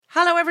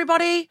Hello,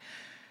 everybody.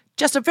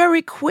 Just a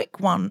very quick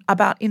one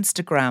about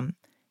Instagram.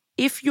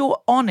 If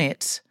you're on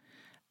it,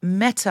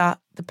 Meta,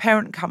 the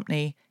parent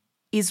company,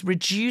 is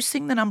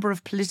reducing the number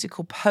of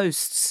political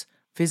posts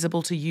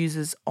visible to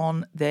users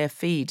on their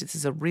feed. This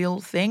is a real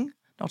thing,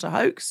 not a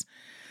hoax.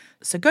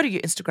 So go to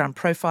your Instagram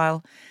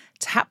profile,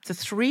 tap the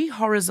 3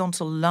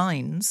 horizontal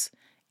lines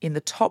in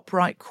the top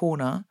right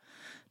corner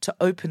to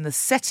open the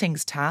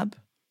Settings tab,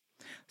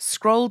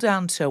 scroll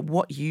down to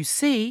What You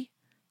See,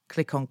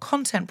 click on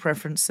Content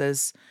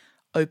Preferences,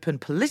 open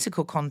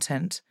Political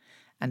Content,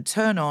 and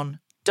turn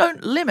on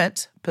Don't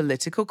Limit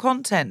Political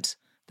Content.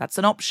 That's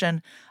an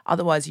option.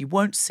 Otherwise, you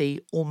won't see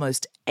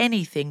almost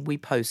anything we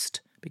post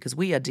because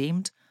we are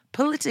deemed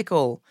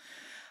political.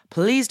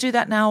 Please do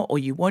that now, or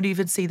you won't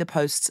even see the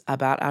posts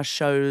about our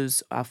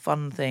shows, our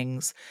fun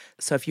things.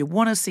 So if you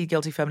want to see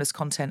Guilty Feminist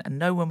content and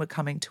know when we're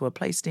coming to a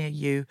place near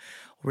you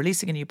or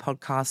releasing a new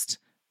podcast,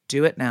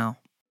 do it now.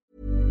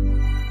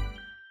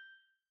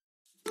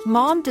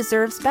 Mom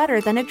deserves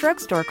better than a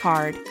drugstore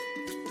card.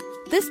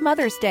 This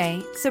Mother's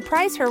Day,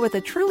 surprise her with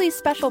a truly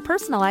special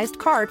personalized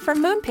card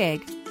from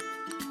Moonpig.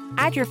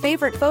 Add your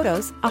favorite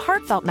photos, a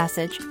heartfelt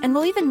message, and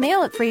we'll even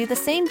mail it for you the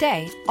same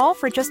day, all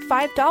for just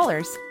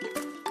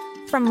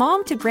 $5. From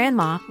mom to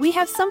grandma, we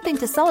have something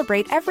to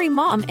celebrate every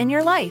mom in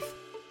your life.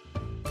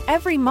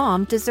 Every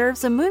mom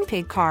deserves a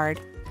Moonpig card.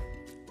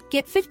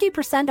 Get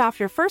 50% off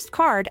your first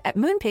card at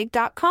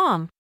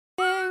moonpig.com.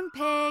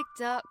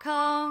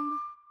 Moonpig.com.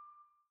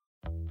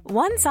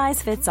 One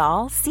size fits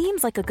all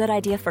seems like a good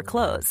idea for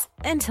clothes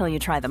until you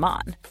try them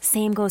on.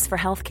 Same goes for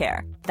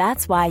healthcare.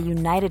 That's why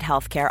United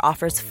Healthcare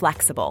offers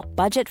flexible,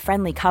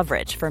 budget-friendly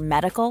coverage for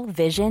medical,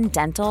 vision,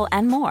 dental,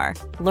 and more.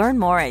 Learn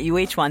more at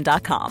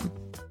uh1.com.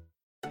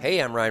 Hey,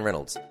 I'm Ryan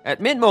Reynolds. At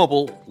Mint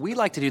Mobile, we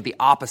like to do the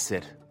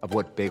opposite of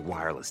what Big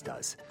Wireless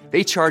does.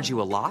 They charge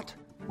you a lot,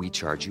 we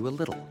charge you a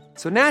little.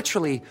 So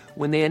naturally,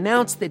 when they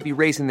announced they'd be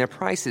raising their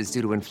prices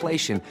due to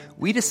inflation,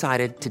 we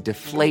decided to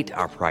deflate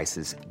our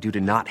prices due to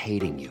not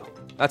hating you.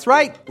 That's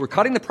right. We're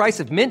cutting the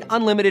price of Mint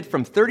Unlimited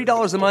from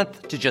 $30 a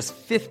month to just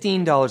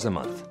 $15 a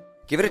month.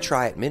 Give it a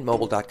try at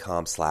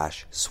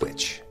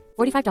mintmobile.com/switch.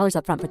 $45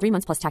 up front for 3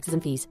 months plus taxes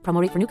and fees. Promo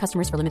rate for new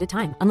customers for limited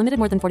time. Unlimited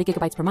more than 40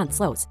 gigabytes per month.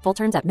 Slows full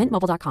terms at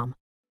mintmobile.com.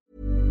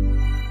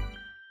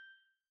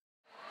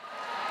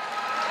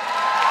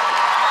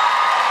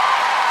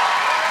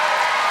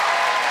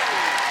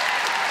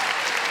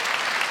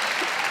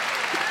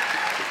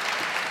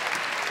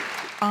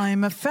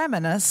 I'm a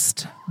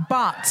feminist,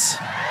 but...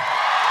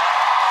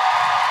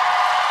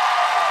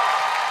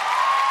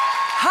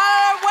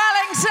 Hello,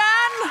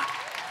 Wellington!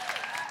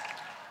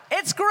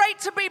 It's great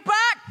to be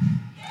back.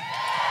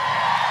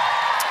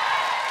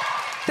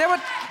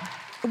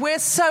 We're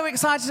so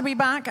excited to be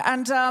back,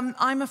 and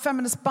I'm a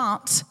feminist,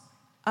 but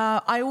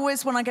I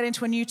always, when I get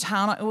into a new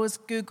town, I always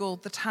Google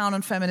the town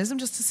and feminism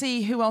just to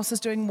see who else is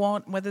doing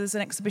what, whether there's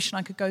an exhibition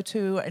I could go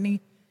to, or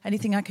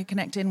anything I could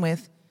connect in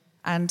with.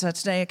 And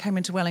today I came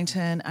into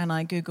Wellington and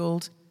I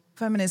Googled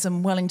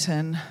feminism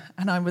Wellington,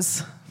 and I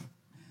was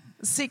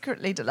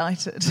secretly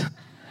delighted.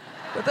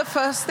 But the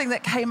first thing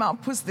that came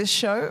up was this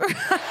show.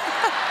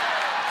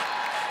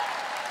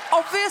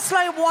 Obviously,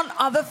 I want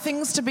other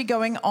things to be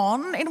going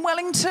on in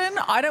Wellington.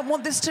 I don't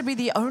want this to be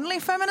the only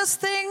feminist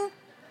thing,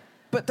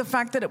 but the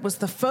fact that it was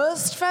the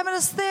first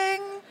feminist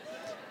thing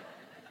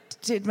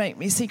did make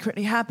me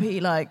secretly happy,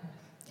 like,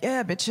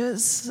 yeah,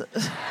 bitches.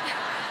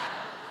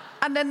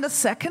 And then the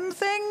second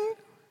thing,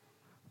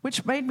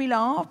 which made me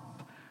laugh,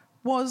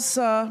 was,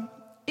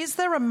 is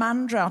there a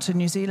man drought in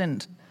New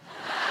Zealand?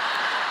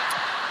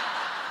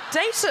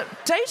 Data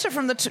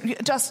from the...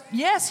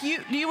 yes,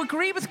 you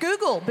agree with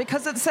Google,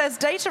 because it says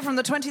data from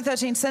the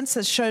 2013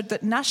 census showed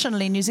that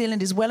nationally New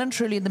Zealand is well and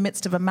truly in the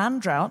midst of a man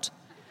drought,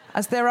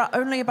 as there are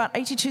only about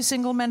 82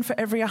 single men for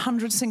every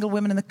 100 single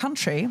women in the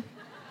country.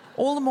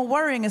 All the more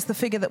worrying is the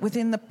figure that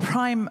within the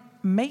prime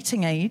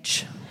mating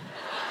age...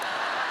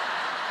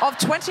 of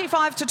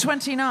 25 to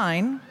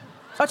 29...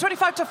 Oh,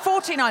 25 to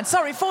 49.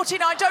 Sorry,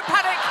 49. Don't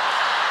panic.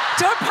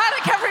 Don't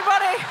panic,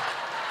 everybody.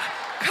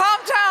 Calm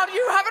down.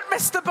 You haven't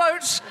missed the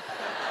boat.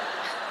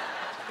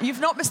 You've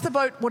not missed the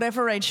boat,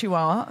 whatever age you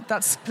are.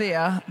 That's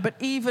clear. But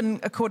even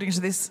according to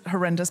this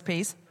horrendous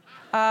piece,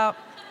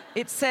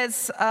 it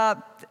says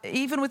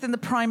even within the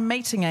prime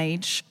mating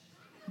age,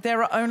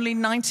 there are only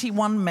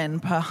 91 men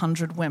per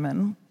 100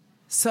 women.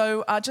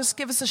 So just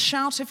give us a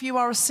shout if you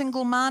are a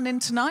single man in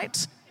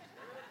tonight.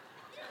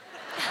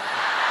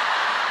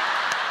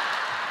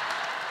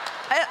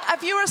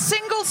 If you're a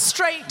single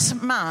straight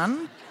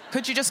man,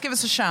 could you just give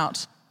us a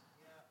shout?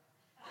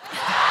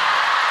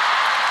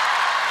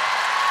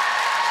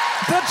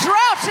 The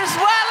drought is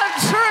well and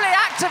truly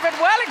active in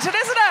Wellington,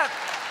 isn't it?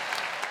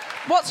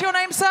 What's your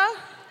name, sir?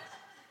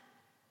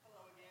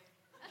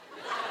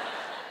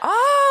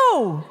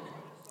 Oh!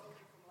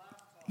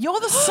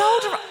 You're the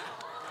soldier.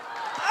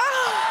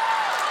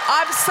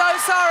 I'm so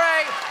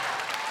sorry.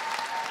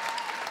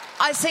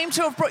 I seem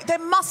to have brought... There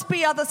must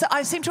be others.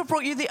 I seem to have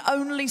brought you the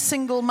only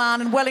single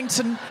man in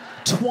Wellington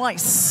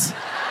twice.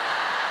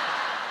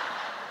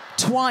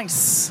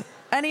 Twice.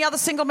 Any other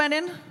single men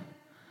in?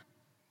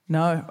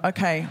 No,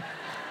 okay.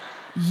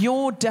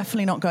 You're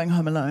definitely not going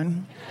home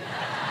alone.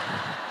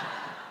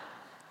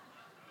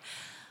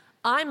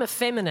 I'm a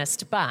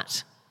feminist,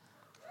 but...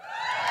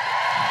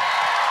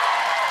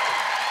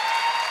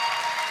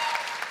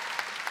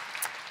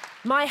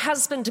 My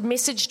husband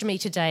messaged me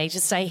today to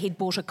say he'd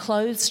bought a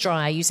clothes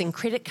dryer using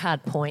credit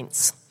card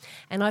points,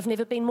 and I've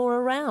never been more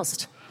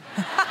aroused.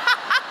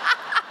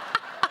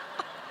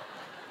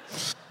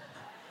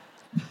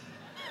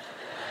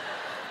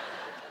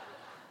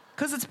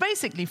 Because it's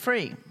basically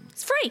free.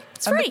 It's free.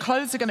 It's and free. The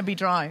clothes are going to be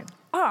dry.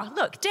 Oh,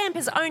 look, damp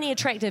is only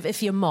attractive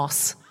if you're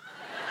moss.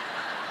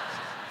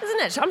 Isn't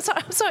it? I'm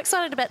so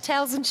excited about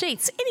towels and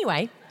sheets.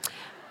 Anyway.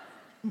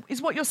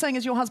 Is what you're saying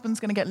is your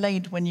husband's going to get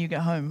laid when you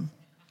get home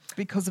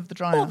because of the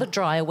dryer? Or the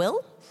dryer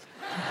will.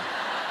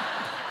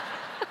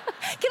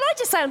 Can I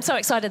just say I'm so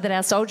excited that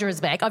our soldier is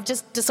back. I've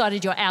just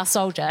decided you're our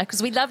soldier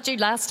because we loved you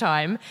last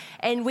time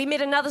and we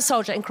met another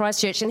soldier in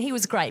Christchurch and he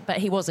was great, but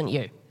he wasn't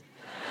you.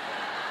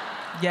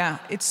 Yeah,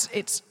 it's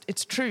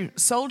true.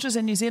 Soldiers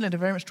in New Zealand are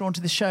very much drawn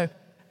to this show.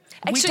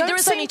 Actually, there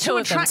is only two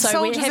of them,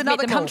 so we have in met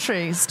other them all.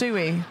 countries, do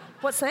we?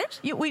 What's that?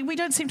 We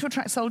don't seem to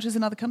attract soldiers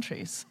in other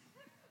countries.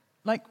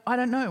 Like, I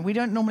don't know. We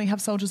don't normally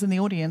have soldiers in the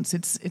audience.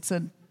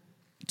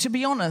 To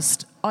be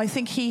honest, I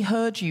think he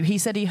heard you. He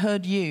said he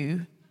heard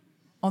you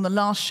on the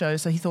last show,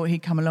 so he thought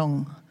he'd come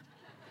along.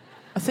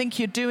 I think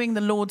you're doing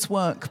the Lord's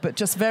work, but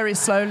just very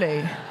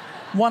slowly.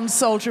 One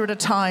soldier at a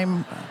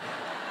time,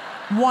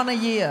 one a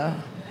year,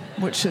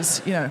 which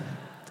is,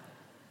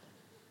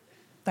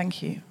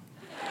 thank you.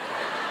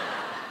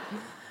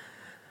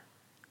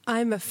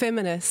 I'm a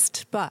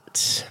feminist,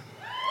 but...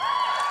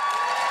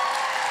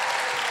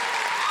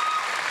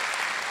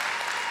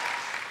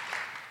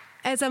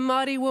 As a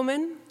Māori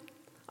woman,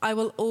 I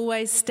will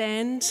always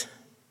stand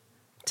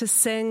to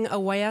sing a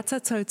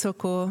waiata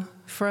tautoko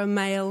for a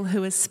male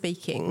who is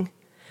speaking.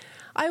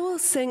 I will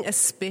sing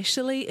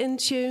especially in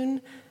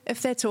tune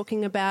if they're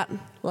talking about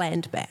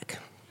land back.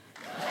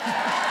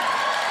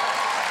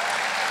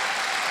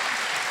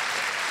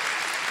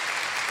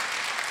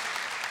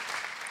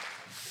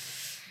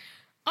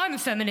 I'm a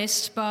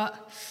feminist,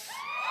 but...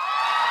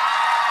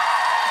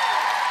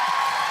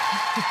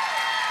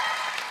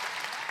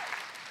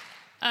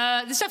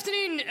 This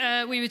afternoon,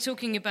 we were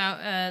talking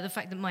about the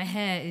fact that my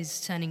hair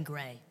is turning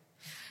grey.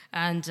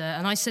 And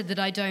I said that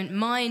I don't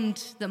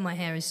mind that my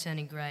hair is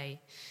turning grey,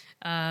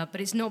 but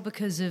it's not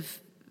because of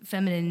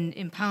feminine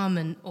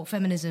empowerment or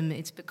feminism,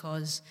 it's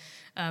because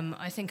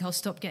I think I'll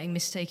stop getting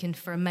mistaken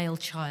for a male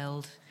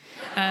child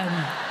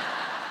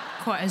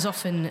quite as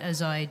often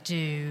as I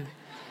do.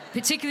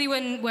 Particularly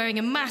when wearing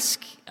a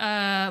mask.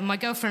 My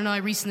girlfriend and I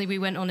recently, we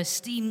went on a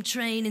steam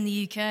train in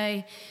the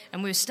UK,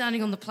 and we were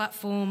standing on the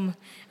platform,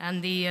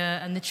 and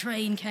the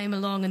train came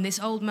along, and this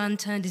old man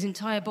turned his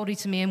entire body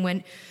to me and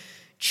went,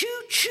 choo,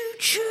 choo,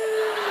 choo.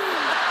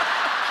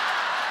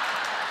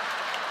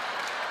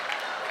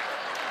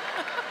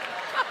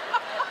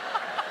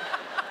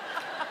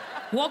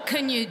 What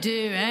can you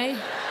do, eh?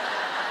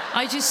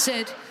 I just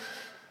said,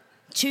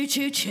 choo,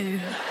 choo, choo.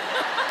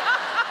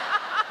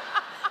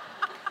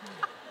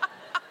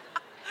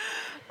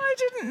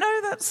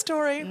 Know that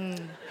story.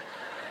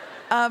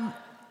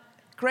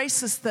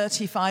 Grace is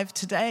 35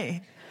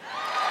 today.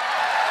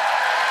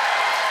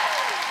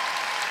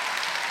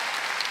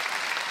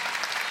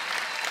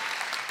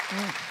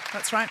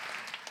 That's right.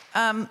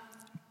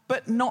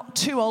 But not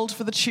too old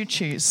for the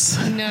choo-choos.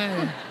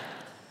 No.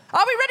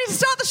 Are we ready to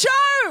start the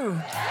show?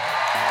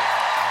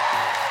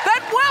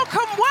 Then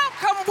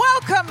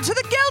welcome to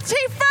the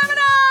Guilty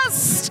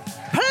Feminist.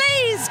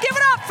 Please give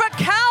it up for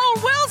Cal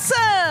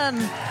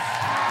Wilson,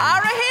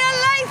 Arahia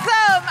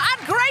Latham,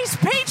 and Grace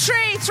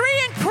Petrie.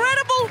 Three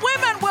incredible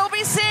women we'll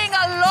be seeing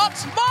a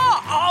lot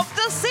more of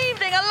this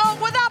evening, along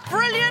with our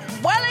brilliant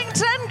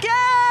Wellington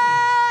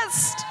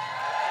guest.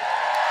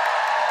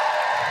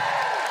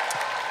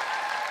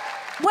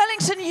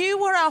 Wellington, you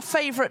were our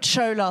favourite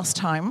show last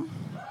time.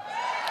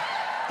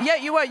 Yeah,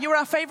 you were. You were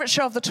our favourite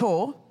show of the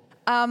tour.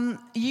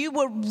 You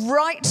were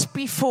right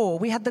before.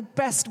 We had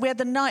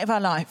the night of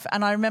our life.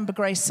 And I remember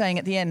Grace saying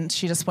at the end,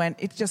 she just went,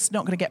 it's just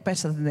not going to get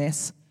better than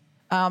this.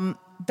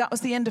 That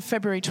was the end of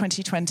February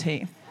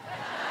 2020.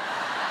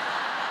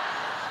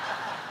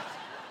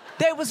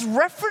 There was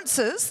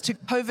references to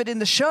COVID in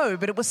the show,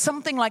 but it was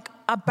something like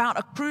about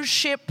a cruise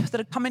ship that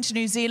had come into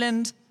New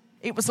Zealand.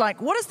 It was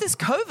like, what is this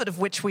COVID of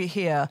which we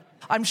hear?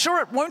 I'm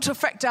sure it won't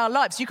affect our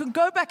lives. You can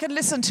go back and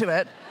listen to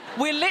it.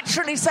 We're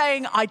literally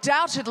saying, I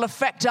doubt it'll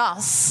affect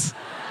us.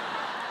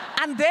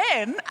 And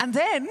then,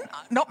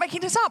 not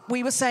making this up,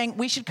 we were saying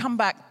we should come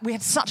back. We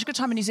had such a good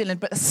time in New Zealand,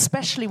 but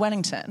especially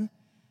Wellington.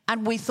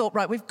 And we thought,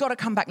 right, we've got to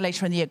come back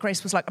later in the year.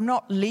 Grace was like, I'm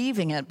not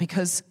leaving it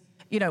because,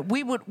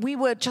 we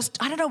were just,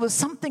 I don't know, there was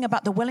something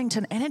about the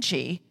Wellington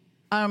energy.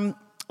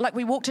 Like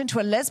we walked into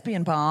a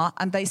lesbian bar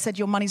and they said,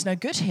 your money's no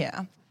good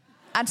here.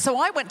 And so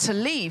I went to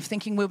leave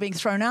thinking we were being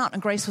thrown out,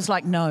 and Grace was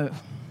like, no,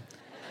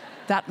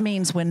 that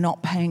means we're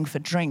not paying for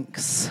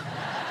drinks.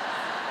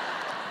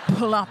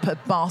 Pull up a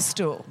bar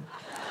stool.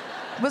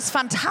 was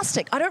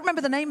fantastic. I don't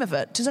remember the name of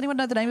it. Does anyone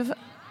know the name of it?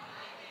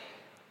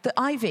 The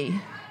Ivy.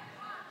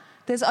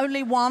 There's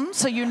only one,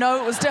 so you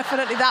know it was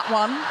definitely that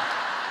one.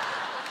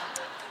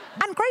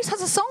 And Grace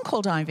has a song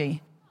called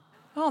Ivy.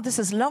 Oh, this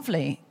is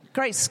lovely.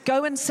 Grace,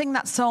 go and sing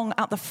that song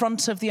out the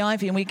front of the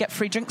Ivy and we get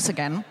free drinks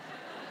again.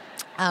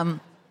 And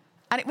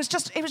it was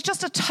just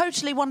a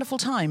totally wonderful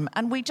time.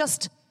 And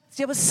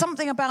there was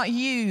something about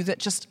you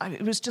that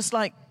it was just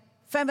like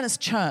feminist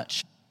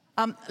church.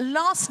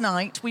 Last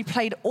night we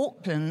played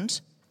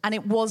Auckland and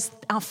it was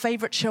our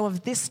favourite show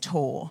of this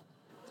tour.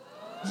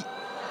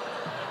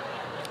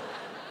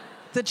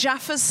 The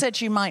Jaffas said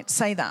you might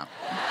say that.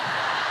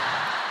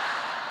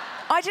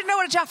 I didn't know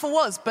what a Jaffa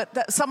was,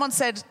 but someone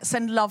said,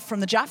 send love from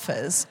the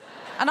Jaffas.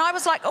 And I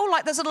was like,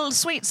 like those little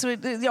sweets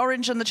with the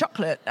orange and the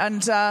chocolate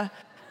and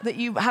that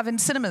you have in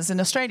cinemas in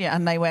Australia.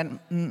 And they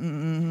went,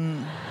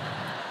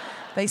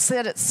 They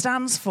said it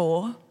stands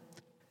for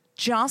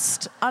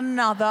just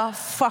another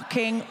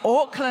fucking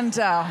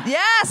Aucklander.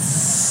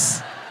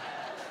 Yes!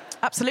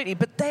 Absolutely.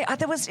 But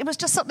it was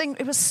just something,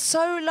 it was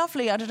so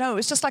lovely. I don't know. It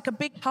was just like a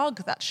big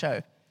hug, that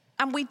show.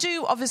 And we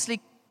do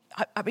obviously,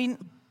 I mean,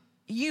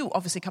 you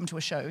obviously come to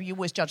a show. You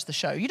always judge the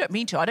show. You don't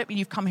mean to. I don't mean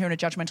you've come here in a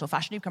judgmental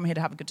fashion. You've come here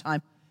to have a good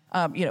time.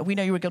 We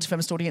know you're a Guilty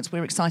Feminist audience.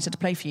 We're excited to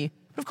play for you.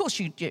 But of course,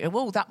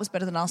 that was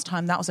better than last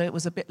time. It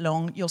was a bit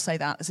long. You'll say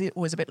that. It's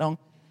always a bit long.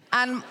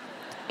 And,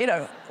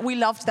 we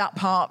loved that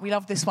part. We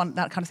loved this one,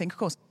 that kind of thing, of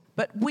course.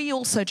 But we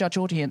also judge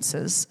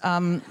audiences.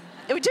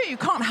 We do. You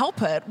can't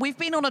help it. We've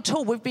been on a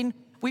tour. We've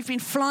been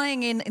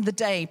flying in the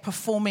day,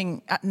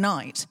 performing at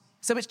night.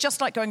 So it's just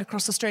like going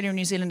across Australia and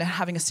New Zealand and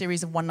having a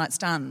series of one-night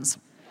stands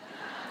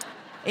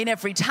in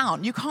every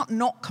town. You can't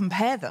not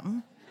compare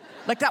them.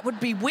 Like, that would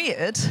be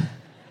weird.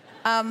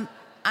 And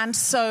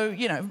so,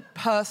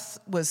 Perth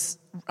was...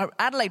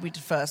 Adelaide we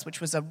did first, which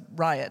was a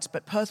riot,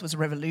 but Perth was a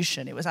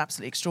revolution. It was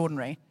absolutely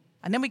extraordinary.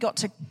 And then we got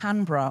to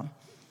Canberra,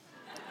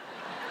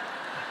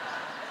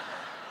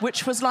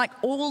 which was like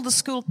all the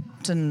school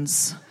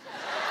captains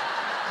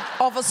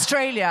of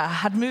Australia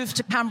had moved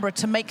to Canberra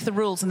to make the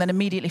rules and then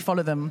immediately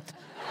follow them.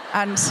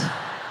 And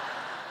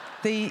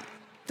the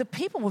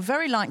people were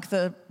very like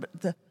the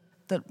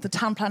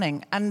town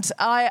planning. And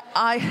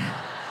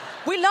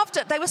we loved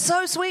it. They were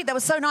so sweet. They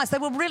were so nice. They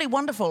were really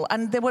wonderful.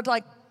 And there were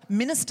like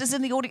ministers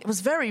in the audience. It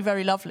was very,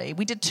 very lovely.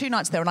 We did 2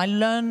 nights there,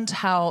 and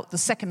the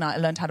second night I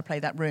learned how to play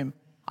that room.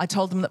 I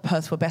told them that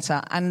Perth were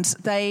better, and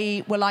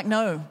they were like,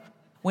 no,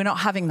 we're not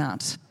having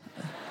that.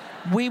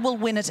 We will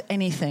win at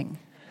anything.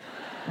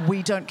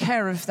 We don't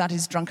care if that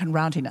is drunken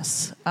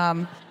rowdiness.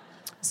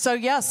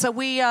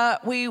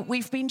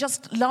 We've been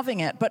just loving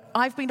it. But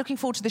I've been looking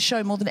forward to this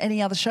show more than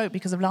any other show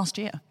because of last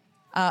year.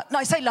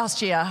 I say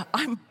last year.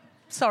 I'm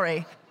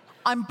sorry.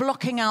 I'm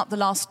blocking out the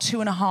last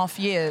 2.5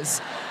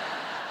 years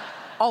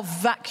of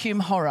vacuum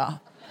horror.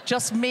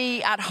 Just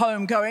me at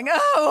home going,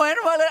 oh, when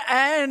will it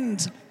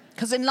end?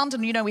 Because in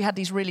London, we had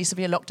these really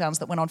severe lockdowns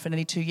that went on for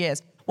nearly 2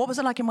 years. What was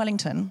it like in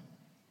Wellington?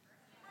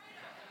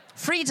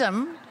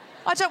 Freedom?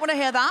 I don't want to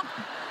hear that.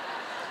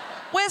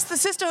 Where's the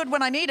sisterhood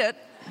when I need it?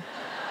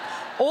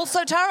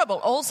 Also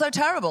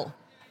terrible.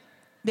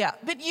 Yeah,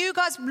 but you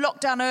guys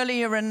locked down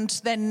earlier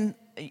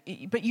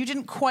but you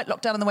didn't quite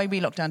lock down in the way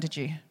we locked down, did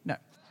you? No.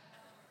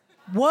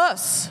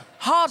 Worse,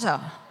 harder.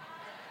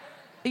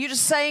 Are you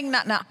just saying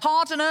that now?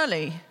 Hard and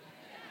early.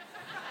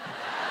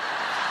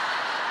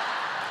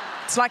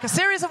 It's like a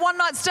series of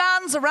one-night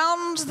stands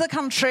around the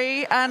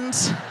country, and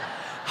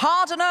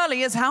hard and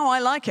early is how I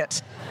like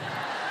it.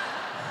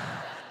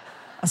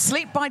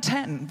 Asleep by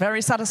 10,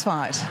 very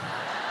satisfied.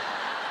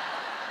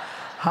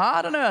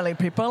 Hard and early,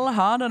 people,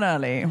 hard and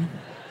early.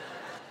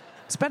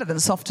 It's better than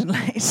soft and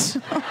late.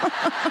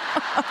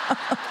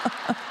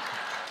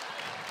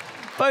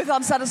 Both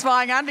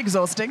unsatisfying and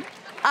exhausting.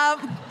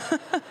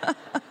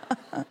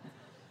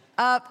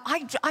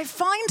 I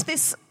find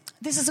this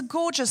is a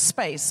gorgeous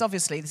space,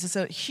 obviously. This is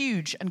a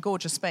huge and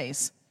gorgeous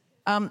space.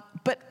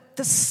 But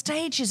the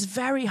stage is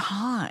very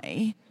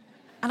high,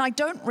 and I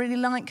don't really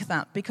like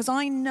that because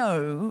I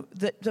know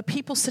that the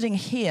people sitting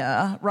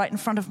here right in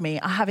front of me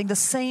are having the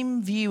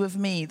same view of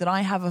me that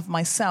I have of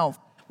myself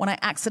when I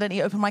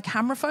accidentally open my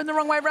camera phone the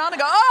wrong way around and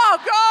go, oh,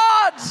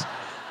 God!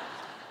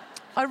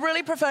 I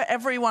really prefer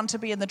everyone to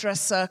be in the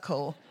dress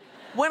circle.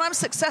 When I'm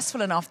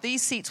successful enough,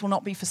 these seats will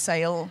not be for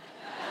sale.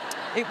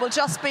 It will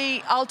just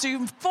be, I'll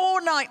do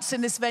 4 nights in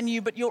this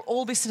venue, but you'll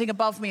all be sitting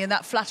above me in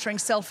that flattering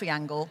selfie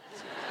angle.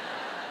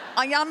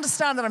 I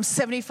understand that I'm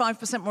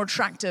 75% more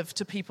attractive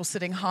to people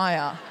sitting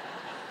higher.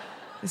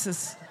 This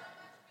is...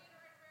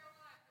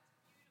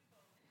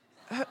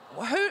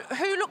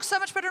 Who looks so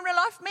much better in real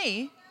life?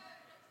 Me?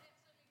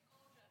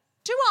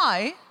 Do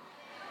I?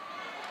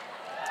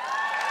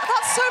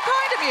 That's so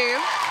kind of you.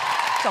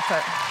 Stop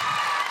it.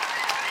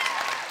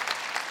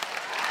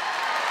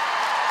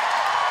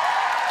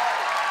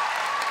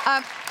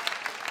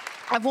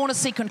 I've worn a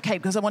sequin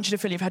cape because I want you to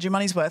feel you've had your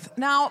money's worth.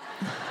 Now,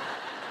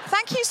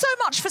 thank you so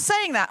much for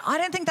saying that. I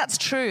don't think that's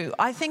true.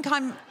 I think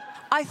I'm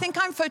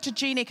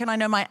photogenic and I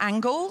know my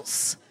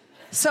angles.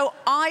 So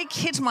I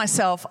kid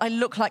myself, I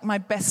look like my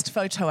best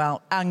photo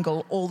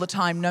angle all the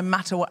time, no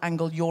matter what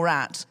angle you're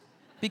at,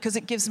 because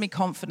it gives me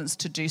confidence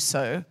to do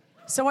so.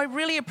 So I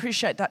really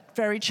appreciate that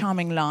very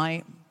charming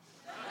lie.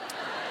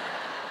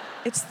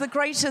 It's the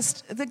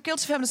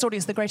Guilty Feminist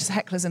audience, the greatest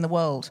hecklers in the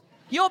world.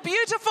 You're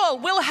beautiful,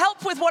 we'll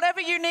help with whatever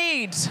you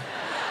need.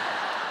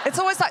 It's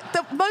always like,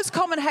 the most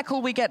common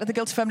heckle we get at the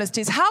Guilty Feminist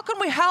is, how can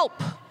we help?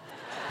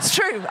 It's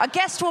true, a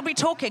guest will be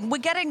talking, we're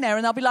getting there,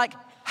 and they'll be like,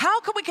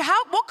 what can we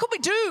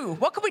do?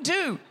 What can we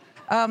do?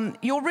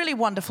 You're really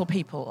wonderful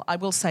people, I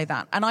will say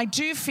that. And I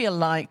do feel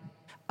like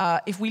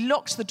if we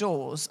locked the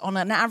doors on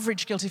an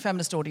average Guilty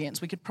Feminist audience,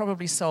 we could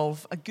probably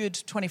solve a good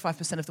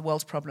 25% of the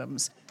world's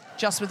problems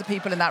just with the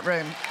people in that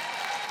room.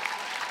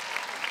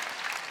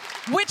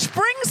 Which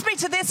brings me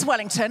to this,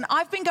 Wellington.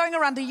 I've been going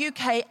around the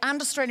UK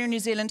and Australia and New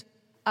Zealand,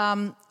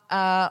 or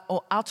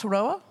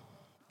Aotearoa,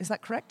 is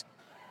that correct?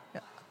 Yeah.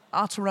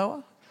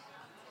 Aotearoa?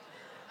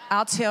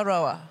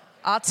 Aotearoa.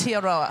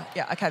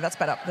 Yeah, okay, that's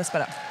better.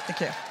 Thank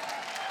you.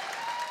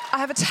 I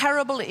have a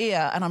terrible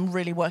ear, and I'm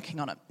really working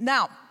on it.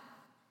 Now,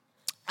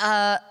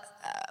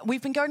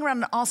 we've been going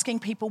around and asking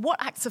people,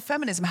 what acts of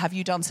feminism have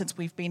you done since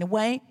we've been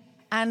away?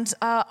 And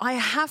I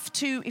have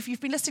to, if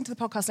you've been listening to the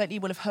podcast lately,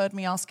 you will have heard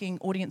me asking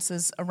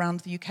audiences around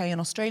the UK and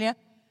Australia.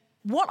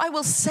 What I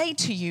will say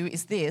to you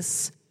is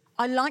this.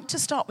 I like to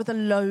start with a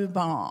low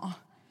bar.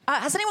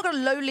 Has anyone got a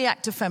lowly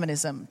act of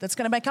feminism that's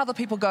going to make other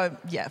people go,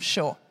 yeah,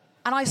 sure?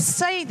 And I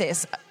say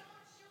this,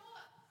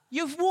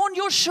 you've worn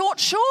your short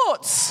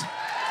shorts.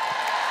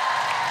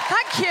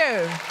 Thank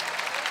you.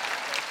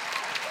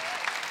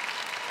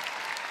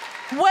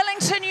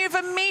 Wellington, you've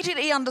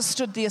immediately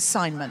understood the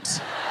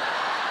assignment.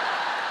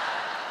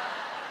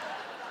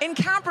 In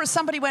Canberra,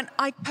 somebody went,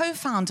 I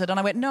co-founded, and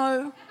I went,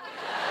 no.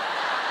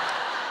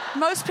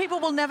 Most people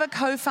will never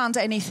co-found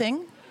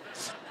anything.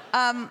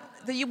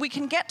 We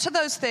can get to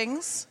those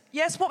things.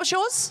 Yes, what was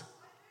yours?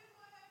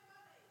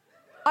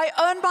 I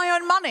earned my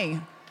own money.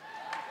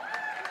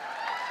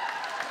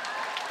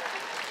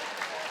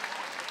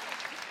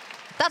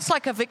 That's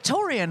like a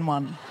Victorian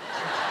one.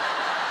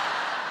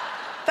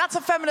 That's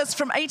a feminist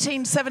from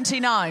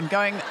 1879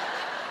 going,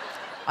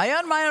 I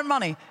earn my own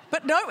money.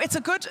 But no, it's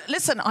a good,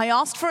 listen, I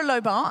asked for a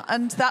low bar,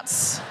 and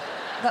that's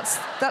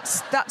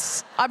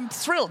I'm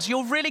thrilled.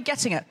 You're really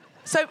getting it.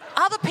 So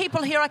other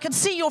people here, I can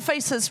see your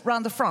faces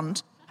round the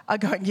front, are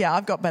going, yeah,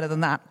 I've got better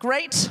than that.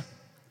 Great.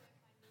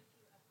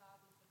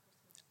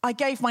 I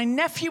gave my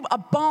nephew a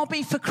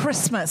Barbie for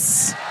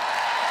Christmas.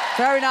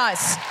 Very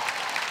nice.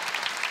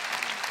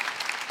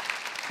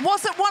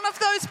 Was it one of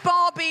those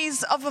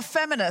Barbies of a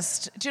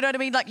feminist? Do you know what I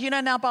mean? Like,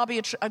 now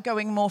Barbie are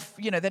going more,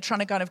 they're trying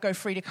to kind of go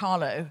Frida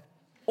Kahlo.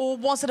 Or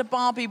was it a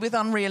Barbie with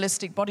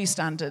unrealistic body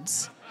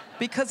standards?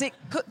 Because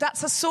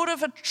that's a sort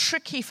of a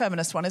tricky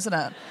feminist one, isn't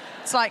it?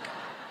 It's like,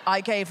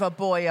 I gave a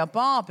boy a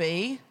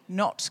Barbie,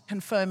 not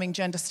confirming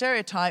gender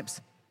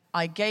stereotypes.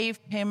 I gave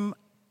him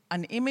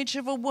an image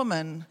of a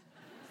woman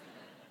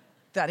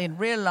that in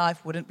real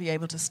life wouldn't be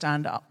able to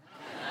stand up.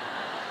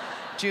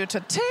 Due to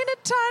teeny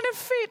tiny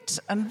feet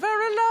and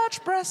very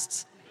large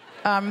breasts.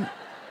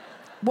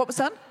 What was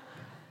that?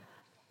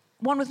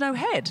 One with no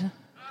head.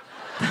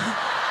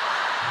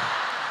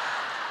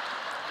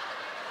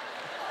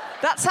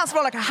 That sounds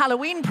more like a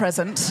Halloween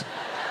present.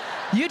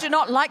 You do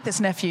not like this,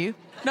 nephew.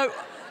 No.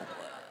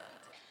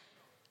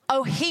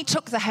 Oh, he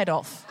took the head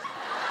off.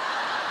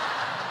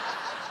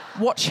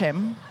 Watch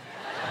him.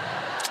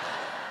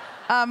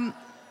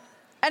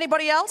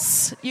 Anybody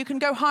else? You can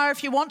go higher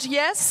if you want.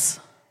 Yes?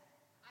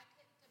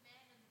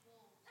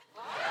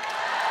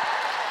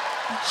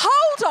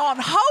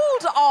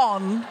 Hold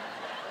on.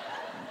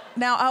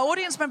 Now, our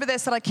audience member there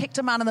said I kicked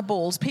a man in the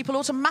balls. People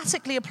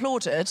automatically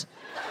applauded.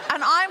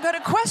 And I'm going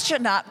to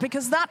question that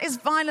because that is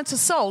violent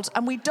assault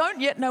and we don't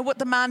yet know what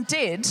the man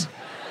did.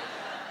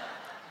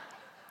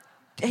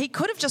 He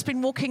could have just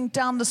been walking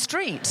down the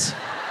street.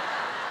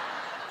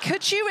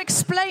 Could you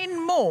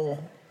explain more?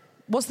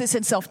 Was this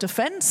in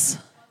self-defense?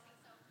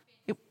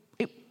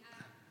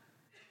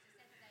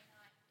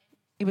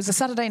 It was a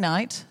Saturday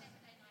night.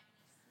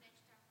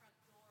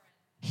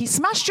 He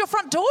smashed your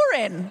front door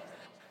in.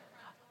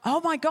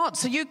 Oh my God,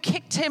 so you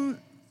kicked him.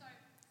 So I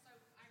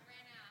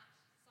ran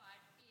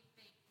outside, bare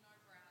feet,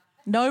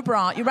 no bra. No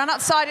bra. You ran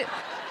outside.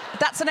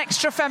 That's an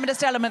extra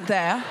feminist element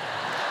there.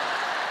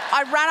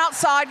 I ran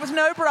outside with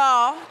no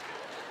bra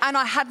and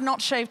I had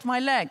not shaved my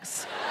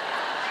legs.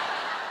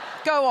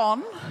 Go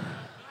on.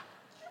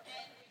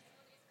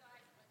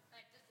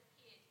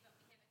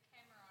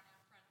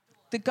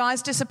 The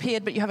guys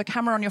disappeared, but you have a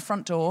camera on your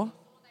front door.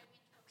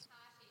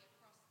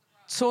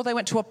 So they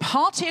went to a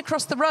party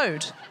across the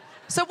road.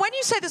 So when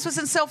you say this was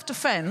in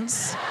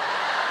self-defense,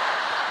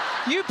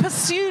 you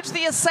pursued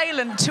the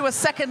assailant to a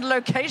second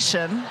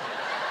location.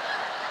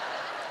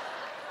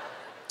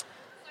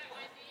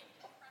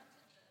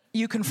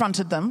 You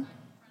confronted them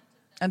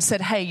and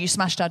said, hey, you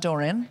smashed our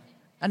door in.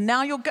 And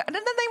now you're and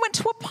then they went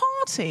to a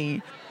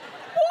party.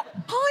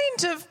 What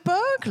kind of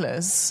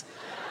burglars?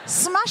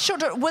 Smash your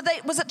door.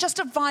 Was it just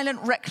a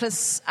violent,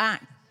 reckless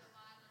act?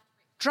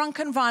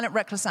 Drunken, violent,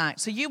 reckless act.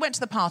 So you went to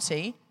the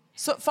party,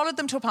 followed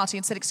them to a party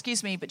and said,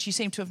 excuse me, but you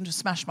seem to have just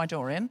smashed my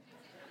door in.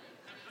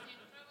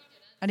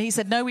 And he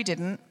said, no, we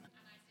didn't.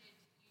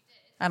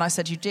 And I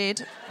said, you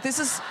did.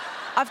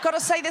 I've got to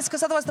say this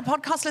because otherwise the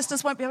podcast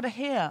listeners won't be able to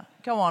hear.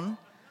 Go on.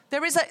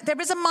 There is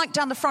a mic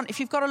down the front. If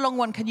you've got a long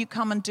one, can you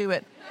come and do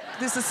it?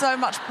 This is so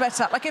much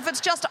better. Like if it's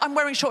just, I'm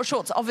wearing short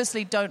shorts,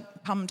 obviously don't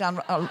come down,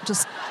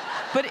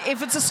 but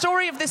if it's a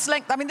story of this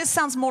length, I mean, this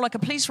sounds more like a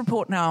police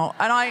report now.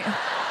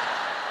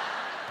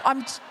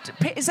 And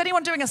is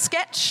anyone doing a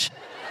sketch?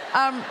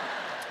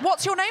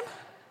 What's your name?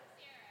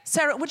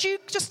 Sarah, would you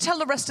just tell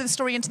the rest of the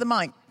story into the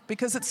mic?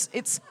 Because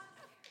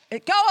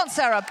go on,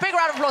 Sarah. Big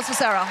round of applause for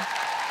Sarah.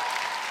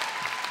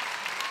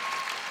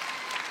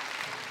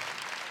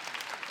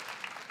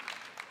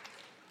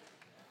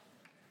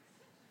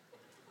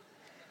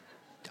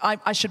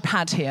 I should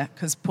pad here,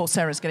 because poor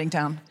Sarah's getting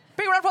down.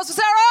 Big round of applause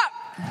for Sarah!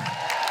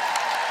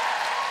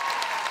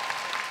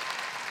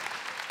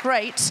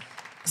 Great.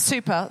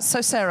 Super.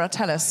 So, Sarah,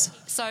 tell us.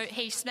 So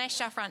he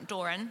smashed our front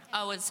door in.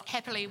 I was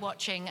happily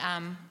watching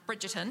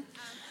Bridgerton.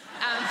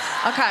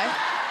 Okay.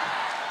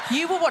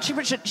 You were watching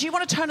Bridgerton. Do you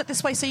want to turn it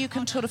this way so you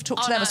can sort of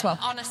talk to them as well?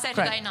 On a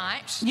Saturday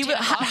night. You were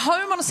at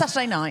home on a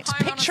Saturday night.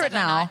 Picture it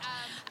now.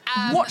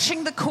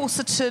 Watching the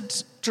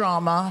corseted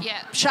drama,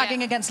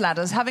 shagging against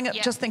ladders,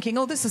 just thinking,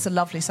 oh, this is a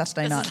lovely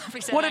Saturday night.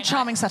 What a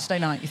charming Saturday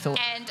night, you thought.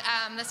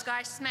 And this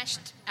guy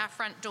smashed our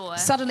front door.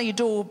 Suddenly your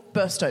door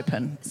burst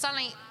open.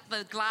 Suddenly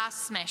the glass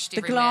smashed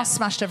everywhere. The glass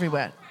smashed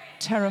everywhere.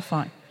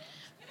 Terrifying.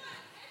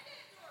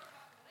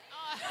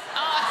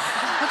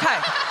 Okay.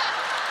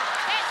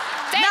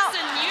 That's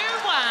a new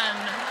one.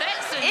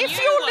 If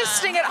you're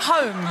listening at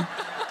home,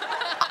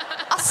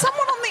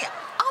 someone on the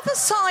other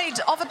side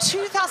of a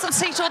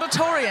 2,000-seat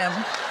auditorium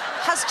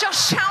has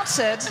just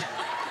shouted,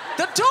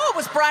 the door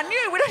was brand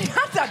new. We'd only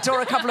had that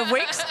door a couple of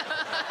weeks.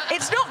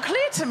 It's not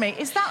clear to me.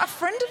 Is that a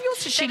friend of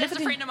yours? That is a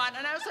friend of mine.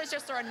 And I also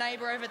just saw a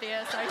neighbour over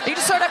there. So you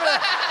just saw it over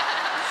there?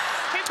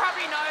 He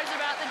probably knows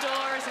about the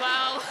door as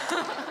well.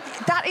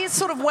 That is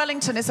sort of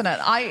Wellington, isn't it?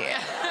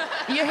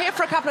 You're here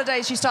for a couple of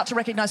days, you start to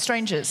recognise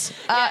strangers.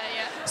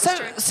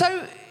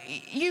 So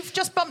you've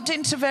just bumped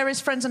into various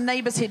friends and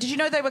neighbours here. Did you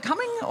know they were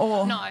coming,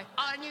 or...? No,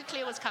 I knew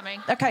Claire was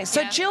coming. Okay,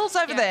 so Jill's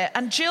over there,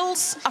 and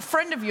Jill's a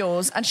friend of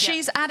yours, and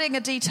she's adding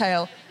a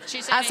detail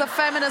as a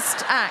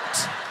feminist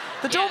act.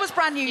 The door was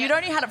brand new. You'd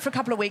only had it for a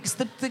couple of weeks.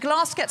 The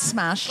glass gets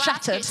smashed,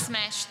 shattered. Gets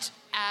smashed.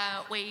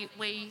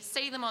 We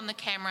see them on the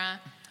camera.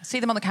 See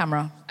them on the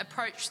camera.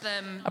 Approach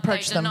them.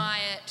 Approach them.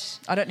 Deny it.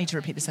 I don't need to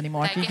repeat this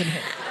anymore.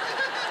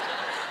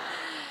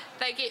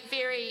 They get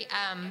very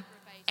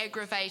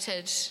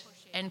aggravated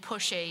and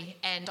pushy,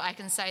 and I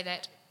can say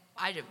that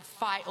I do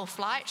fight or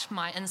flight.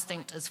 My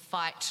instinct is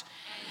fight,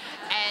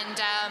 and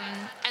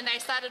they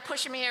started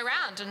pushing me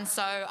around, and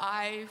so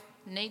I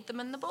kneed them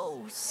in the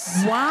balls.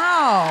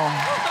 Wow.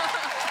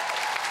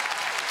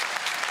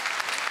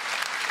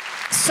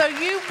 So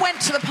you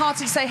went to the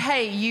party to say,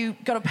 hey, you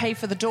got to pay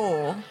for the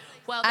door.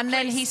 Well,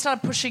 then he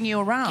started pushing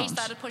you around. He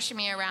started pushing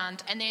me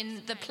around, and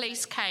then the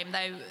police came.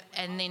 I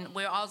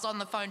was on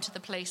the phone to the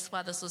police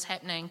while this was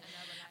happening,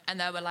 and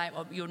they were like,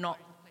 well, you're not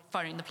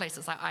phoning the police.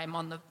 It's like, I'm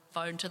on the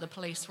phone to the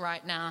police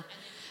right now.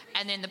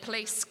 And then the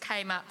police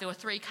came up. There were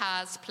 3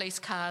 cars, police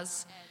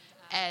cars,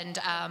 and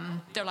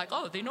they were like,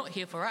 oh, they're not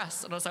here for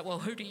us. And I was like, well,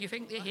 who do you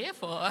think they're here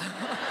for?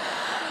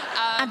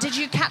 And did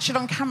you catch it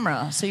on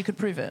camera so you could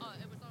prove it?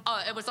 Oh,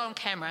 it was on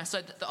camera,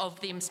 so of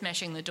them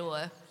smashing the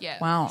door. Yeah.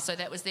 Wow. So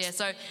that was there.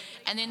 So,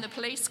 and then the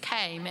police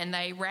came and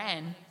they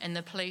ran, and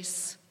the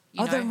police.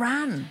 They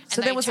ran.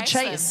 So there was a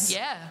chase.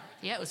 Them.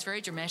 Yeah, it was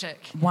very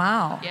dramatic.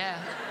 Wow. Yeah.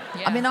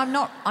 I mean, I'm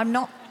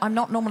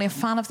not normally a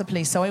fan of the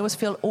police, so I always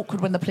feel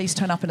awkward when the police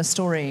turn up in a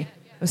story,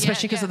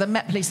 especially because of the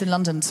Met Police in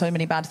London. So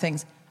many bad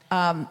things.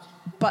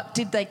 But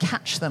did they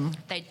catch them?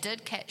 They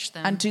did catch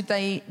them. And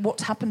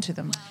what happened to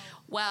them?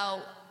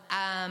 Well.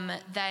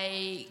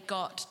 They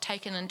got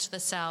taken into the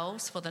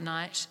cells for the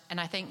night, and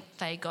I think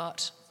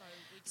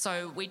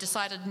so we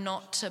decided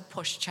not to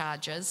push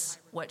charges,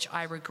 which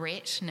I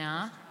regret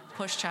now,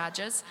 push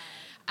charges.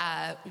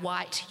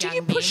 White young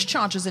men. Do you push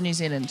charges in New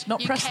Zealand,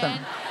 not press them?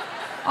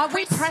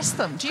 We press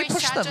them. Do you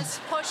push them?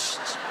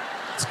 Pushed.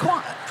 It's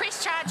quite...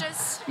 Press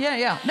charges.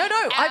 Yeah. No.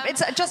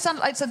 It's just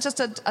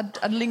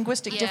a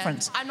linguistic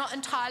difference. I'm not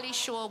entirely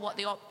sure what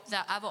the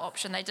other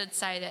option. They did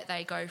say that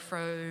they go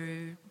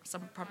through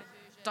some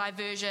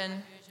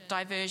diversion,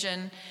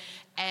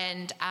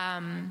 and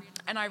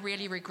I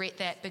really regret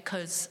that,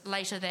 because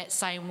later that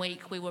same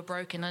week we were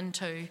broken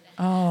into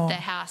the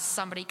house.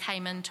 Somebody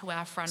came into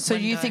our front window. So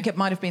you think it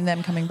might have been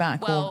them coming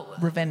back, or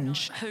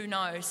revenge? Who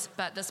knows?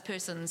 But this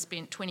person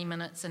spent 20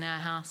 minutes in our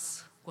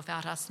house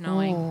without us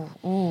knowing.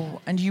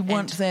 And you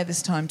weren't there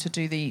this time to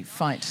do the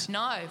fight?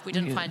 No, we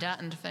didn't find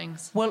out into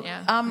things. Well,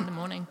 in the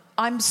morning.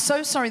 I'm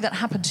so sorry that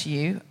happened to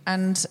you,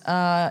 and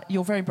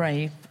you're very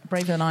braver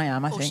than I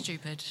am, I think. Or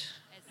stupid.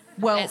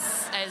 Well,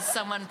 as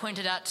someone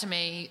pointed out to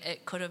me,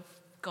 it could have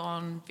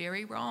gone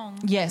very wrong.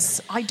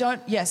 Yes, I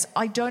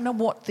don't know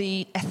what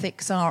the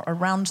ethics are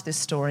around this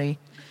story,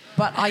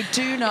 but I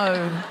do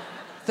know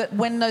that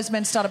when those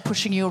men started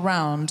pushing you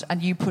around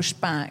and you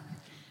pushed back,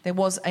 there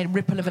was a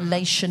ripple of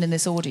elation in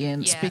this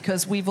audience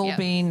because we've all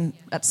been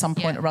at some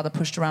point or rather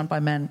pushed around by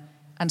men.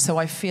 And so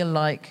I feel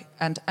like,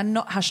 and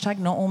not hashtag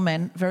not all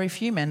men, very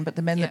few men, but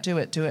the men that do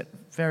it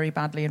very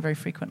badly and very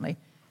frequently.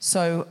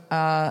 So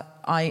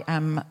I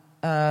am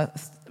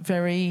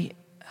very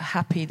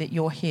happy that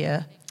you're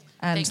here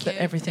and that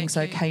everything's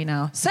okay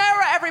now.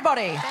 Sarah,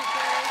 everybody!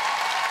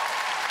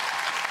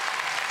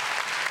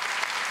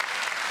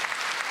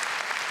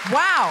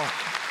 Wow.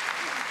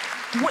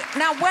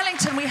 Now,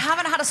 Wellington, we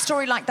haven't had a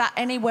story like that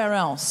anywhere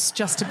else,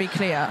 just to be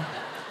clear.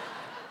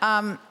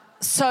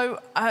 So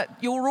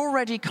you're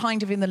already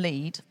kind of in the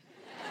lead.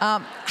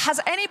 Has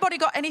anybody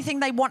got anything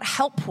they want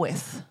help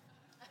with?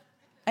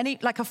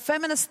 Like a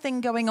feminist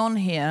thing going on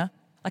here?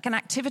 Like an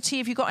activity?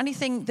 Have you got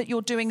anything that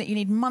you're doing that you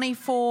need money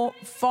for,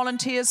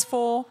 volunteers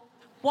for?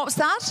 What was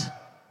that?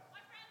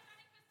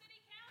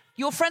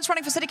 Your friend's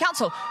running for city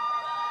council.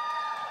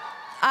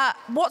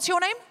 What's your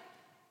name?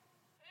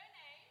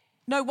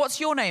 No, what's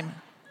your name?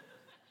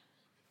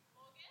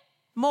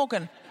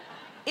 Morgan.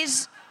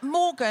 Is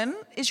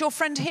your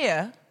friend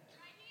here?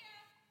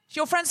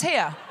 Your friend's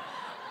here.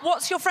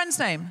 What's your friend's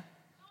name?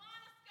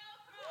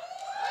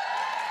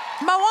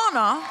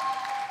 Moana?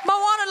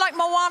 Moana, like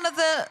Moana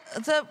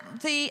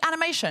the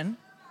animation?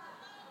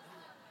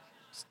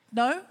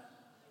 No?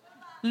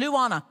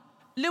 Luana.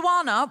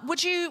 Luana,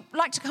 would you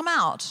like to come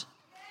out?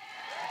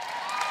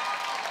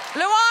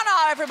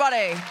 Luana,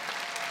 everybody.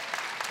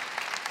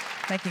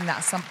 Making that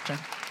assumption.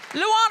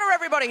 Luana,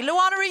 everybody.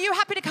 Luana, are you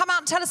happy to come out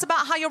and tell us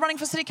about how you're running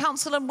for city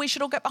council and we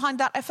should all get behind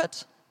that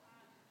effort?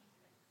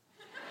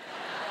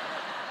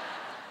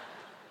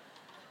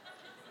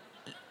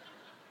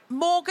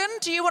 Morgan,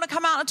 do you want to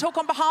come out and talk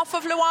on behalf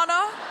of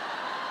Luana?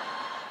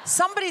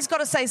 Somebody's got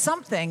to say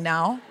something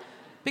now,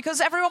 because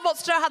everyone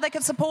wants to know how they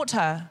can support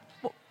her.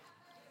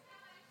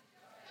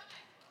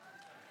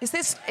 Is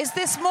this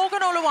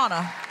Morgan or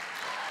Luana?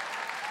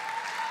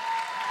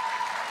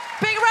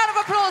 Big round of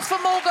applause for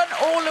Morgan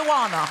or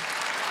Luana.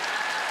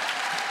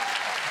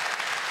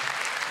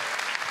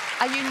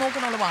 Are you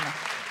Morgan or Luana?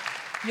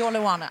 You're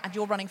Luana, and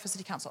you're running for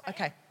city council.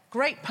 Okay,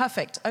 great,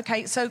 perfect.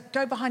 Okay, so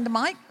go behind the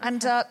mic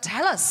and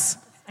tell us.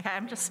 Okay,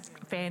 I'm just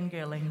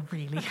fangirling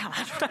really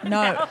hard right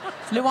No, now.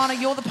 Luana,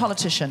 you're the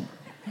politician.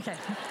 Okay.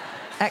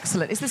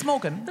 Excellent. Is this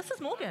Morgan? This is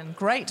Morgan.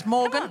 Great.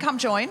 Morgan, come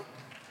join.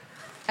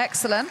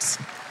 Excellent.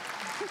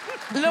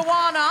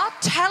 Luana,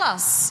 tell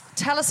us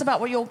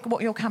about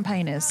what your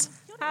campaign is.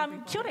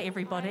 Kia ora,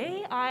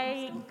 everybody.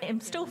 I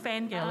am still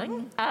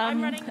fangirling.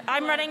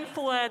 I'm running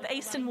for the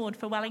Eastern Ward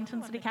for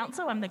Wellington City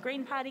Council. I'm the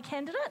Green Party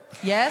candidate.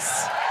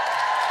 Yes.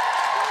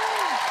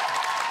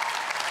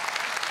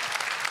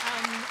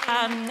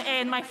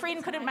 And my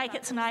friend couldn't make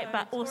it tonight,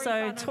 but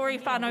also Tory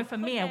whānau for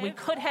mayor. We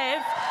could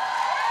have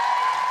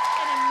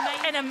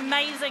an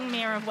amazing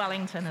mayor of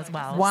Wellington as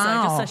well.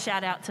 Wow. So just a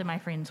shout out to my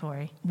friend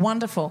Tory.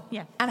 Wonderful.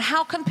 Yeah. And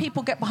how can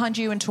people get behind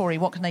you and Tory?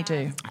 What can they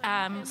do?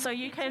 So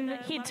you can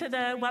head to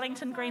the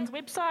Wellington Greens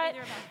website,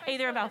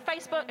 either of our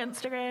Facebook,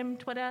 Instagram,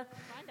 Twitter.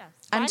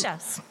 Find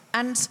us.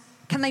 And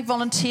can they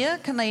volunteer?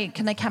 Can they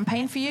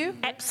campaign for you?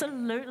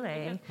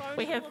 Absolutely.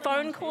 We have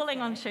phone calling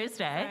on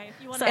Tuesday.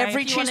 So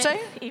Every Tuesday?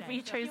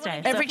 Every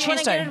Tuesday. Every so if you want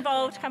to Tuesday. get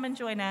involved, come and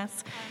join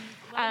us.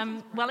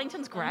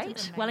 Wellington's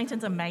great.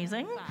 Wellington's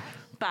amazing.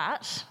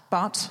 But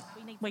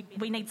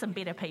we need some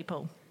better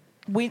people.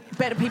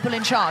 Better people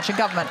in charge in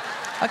government.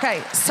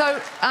 Okay,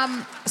 so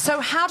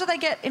how do they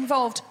get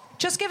involved?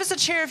 Just give us a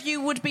cheer if you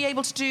would be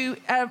able to do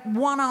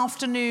one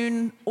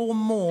afternoon or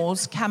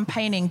more's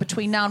campaigning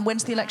between now and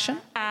when's the election?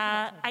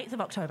 8th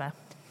of October.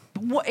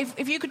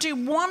 If you could do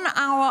 1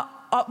 hour,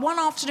 one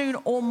afternoon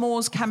or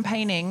more's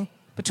campaigning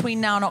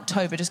between now and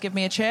October, just give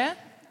me a cheer.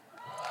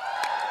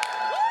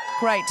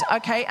 Great,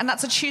 okay, and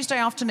that's a Tuesday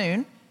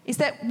afternoon.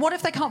 What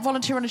if they can't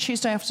volunteer on a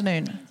Tuesday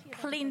afternoon?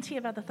 Plenty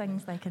of other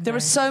things they can do. There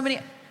are so many.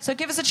 So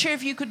give us a cheer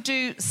if you could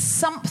do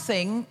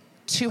something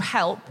to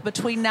help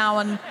between now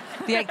and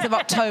the 8th of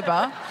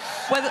October.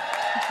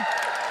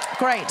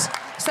 Great.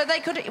 So they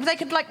could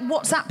like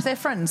WhatsApp their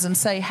friends and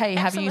say, hey,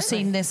 have you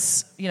seen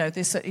this? You know,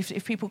 this.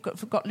 If people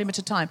got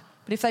limited time.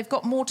 But if they've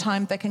got more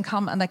time, they can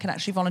come and they can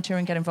actually volunteer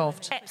and get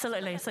involved.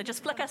 Absolutely. So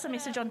just flick us a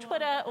message on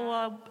Twitter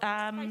or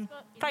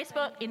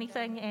Facebook,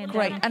 anything, and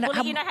Great. And we'll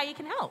let you know how you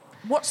can help.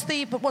 What's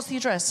the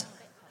address?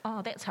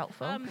 Oh, that's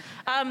helpful.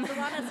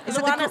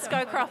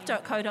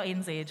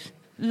 Luanascocroft.co.nz.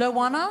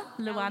 Luana?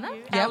 Luana.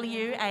 Yep.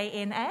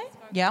 Luana.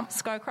 Yeah.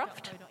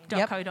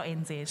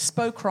 Scocroft.co.nz.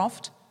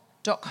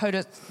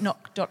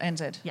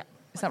 Spocroft.co.nz. Yeah.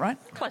 Is that right?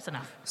 Close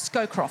enough.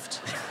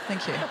 Scocroft.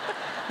 Thank you.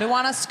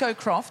 Luana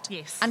Scocroft.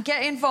 Yes. And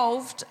get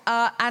involved.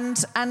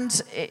 And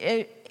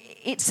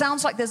it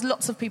sounds like there's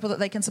lots of people that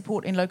they can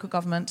support in local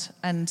government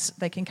and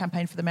they can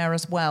campaign for the mayor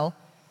as well.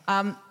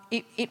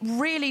 It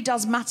really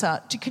does matter.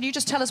 Can you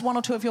just tell us one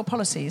or two of your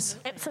policies?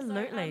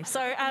 Absolutely. So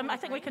I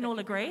think we can all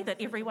agree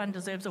that everyone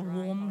deserves a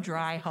warm,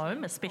 dry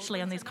home,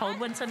 especially on these cold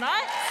winter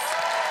nights.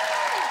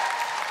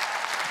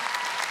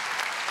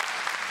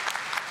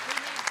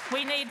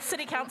 We need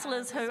city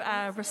councillors who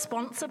are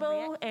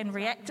responsible and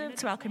reactive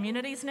to our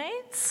community's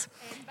needs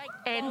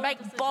and make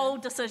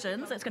bold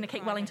decisions that's going to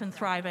keep Wellington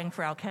thriving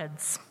for our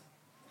kids.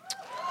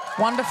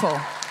 Wonderful.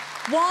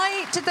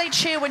 Why did they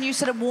cheer when you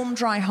said a warm,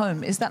 dry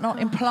home? Is that not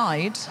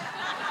implied,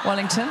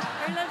 Wellington?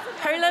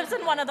 Who lives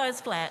in one of those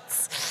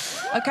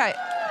flats? Okay,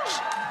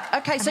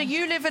 so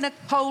you live in a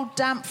cold,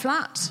 damp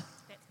flat?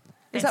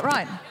 Is that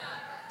right?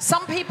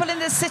 Some people in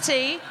this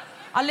city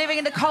are living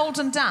in the cold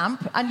and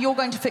damp, and you're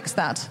going to fix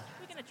that?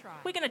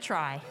 We're going to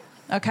try.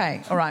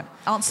 Okay, all right.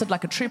 Answered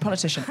like a true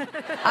politician.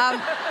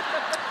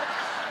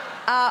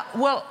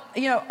 Well,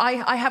 you know,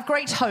 I have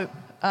great hope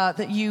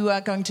that you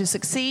are going to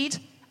succeed.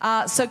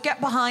 So get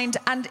behind,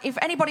 and if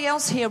anybody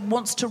else here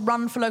wants to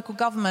run for local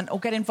government or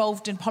get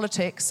involved in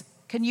politics,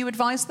 can you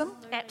advise them?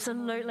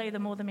 Absolutely, the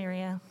more the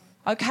merrier.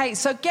 Okay,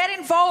 so get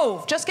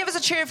involved. Just give us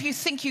a cheer if you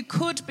think you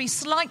could be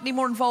slightly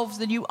more involved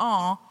than you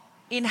are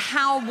in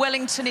how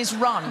Wellington is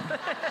run.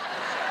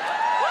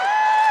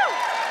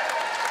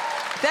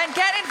 Then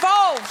get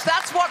involved.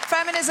 That's what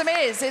feminism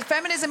is.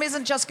 Feminism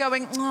isn't just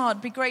going, oh,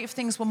 it'd be great if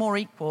things were more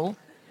equal.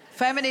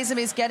 Feminism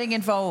is getting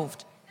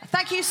involved.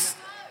 Thank you.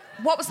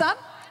 What was that?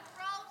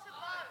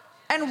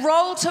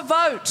 Enroll to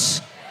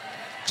vote.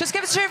 Just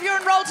give us a cheer if you're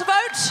enrolled to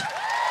vote.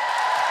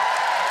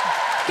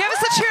 Give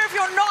us a cheer if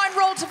you're not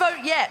enrolled to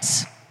vote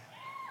yet.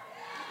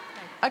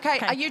 Okay,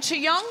 are you too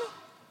young?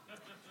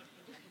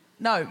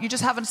 No, you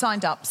just haven't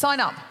signed up. Sign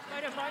up.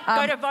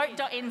 Go to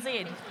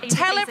vote.nz.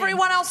 Tell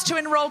everyone else to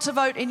enroll to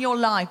vote in your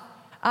life.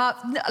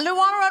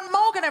 Luana and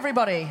Morgan,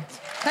 everybody.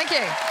 Thank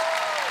you.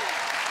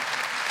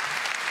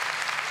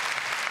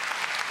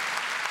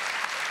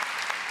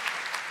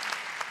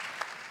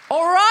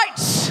 All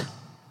right.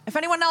 If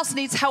anyone else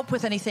needs help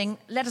with anything,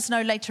 let us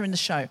know later in the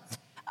show.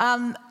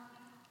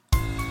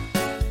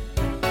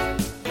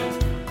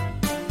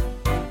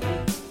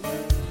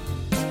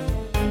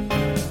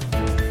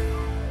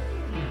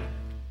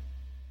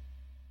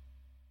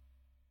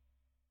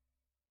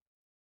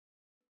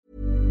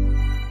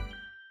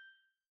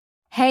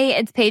 Hey,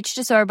 it's Paige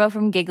DeSorbo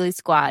from Giggly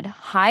Squad.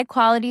 High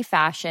quality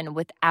fashion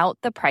without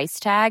the price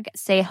tag.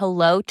 Say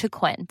hello to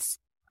Quince.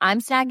 I'm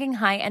snagging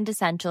high-end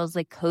essentials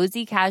like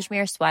cozy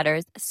cashmere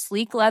sweaters,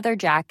 sleek leather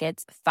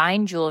jackets,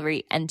 fine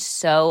jewelry, and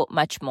so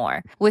much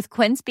more. With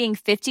Quince being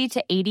 50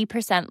 to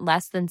 80%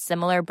 less than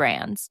similar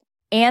brands.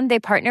 And they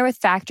partner with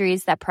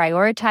factories that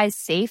prioritize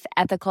safe,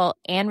 ethical,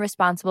 and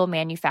responsible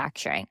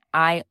manufacturing.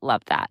 I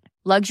love that.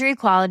 Luxury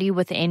quality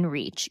within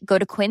reach. Go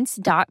to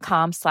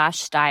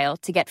quince.com/style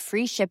to get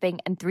free shipping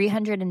and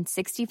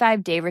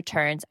 365-day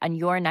returns on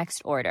your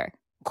next order.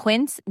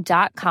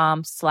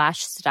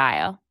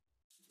 Quince.com/style.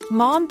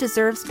 Mom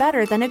deserves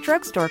better than a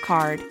drugstore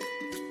card.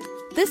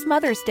 This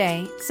Mother's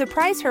Day,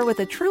 surprise her with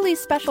a truly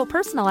special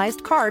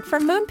personalized card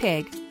from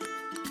Moonpig.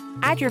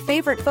 Add your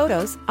favorite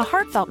photos, a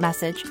heartfelt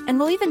message, and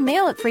we'll even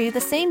mail it for you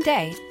the same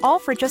day, all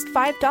for just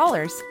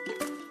 $5.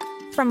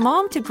 From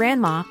mom to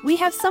grandma, we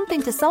have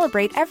something to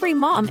celebrate every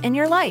mom in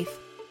your life.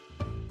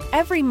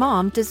 Every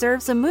mom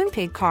deserves a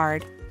Moonpig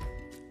card.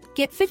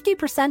 Get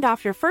 50%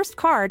 off your first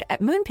card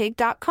at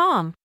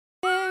moonpig.com.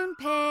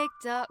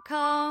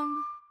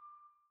 Moonpig.com.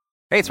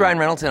 Hey, it's Ryan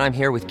Reynolds, and I'm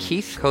here with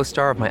Keith,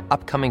 co-star of my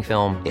upcoming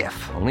film,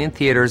 If, only in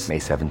theaters May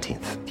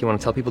 17th. Do you want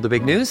to tell people the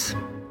big news?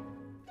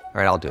 All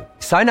right, I'll do it.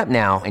 Sign up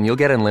now and you'll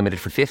get unlimited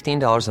for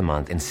 $15 a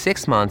month and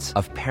 6 months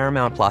of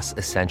Paramount Plus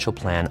Essential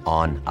Plan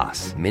on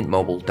us.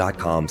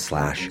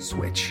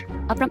 MintMobile.com/switch.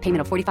 Upfront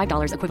payment of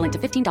 $45 equivalent to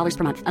 $15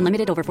 per month.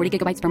 Unlimited over 40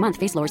 gigabytes per month.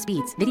 Face lower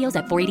speeds. Videos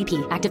at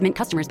 480p. Active Mint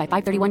customers by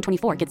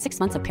 531.24 get 6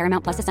 months of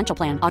Paramount Plus Essential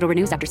Plan. Auto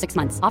renews after 6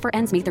 months. Offer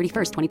ends May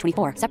 31st,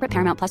 2024. Separate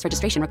Paramount Plus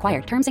registration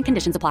required. Terms and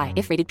conditions apply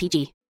if rated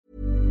PG.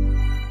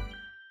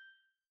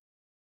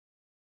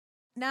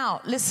 Now,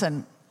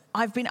 listen,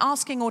 I've been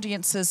asking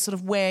audiences sort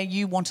of where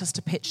you want us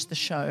to pitch the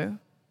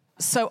show.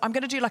 So I'm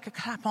going to do like a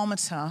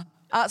clapometer.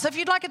 So if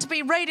you'd like it to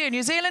be Radio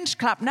New Zealand,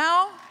 clap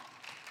now.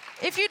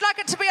 If you'd like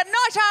it to be a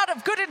night out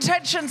of good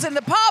intentions in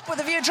the pub with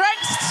a few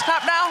drinks,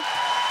 clap now.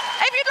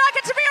 If you'd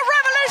like it to be a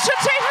revolution,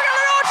 teaching a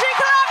orgy,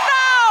 clap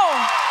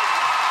now.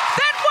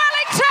 Then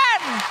Wellington,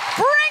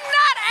 bring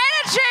that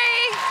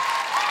energy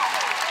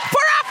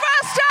for our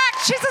first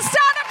act. She's a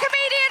stand-up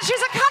comedian. She's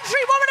a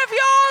country woman of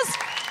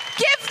yours.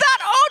 Give that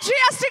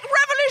orgiastic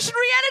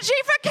revolutionary energy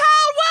for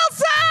Carl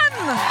Wilson!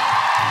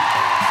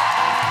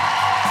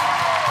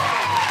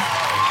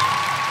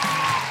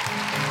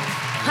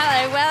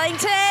 Hello,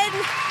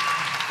 Wellington.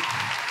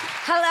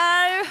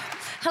 Hello.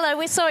 Hello,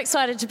 we're so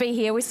excited to be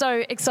here. We're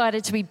so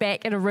excited to be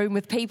back in a room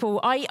with people.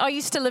 I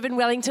used to live in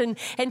Wellington,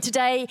 and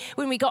today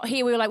when we got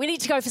here, we were like, we need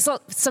to go for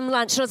some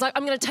lunch. And I was like,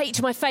 I'm going to take you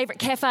to my favourite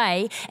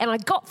cafe. And I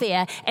got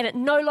there, and it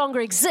no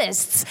longer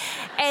exists.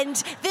 And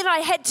then I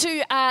had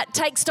to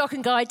take stock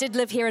and go, I did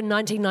live here in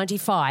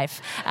 1995.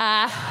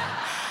 But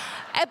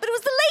it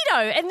was the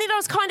Lido, and then I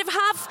was kind of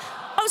half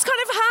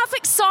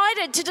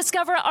excited to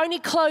discover it only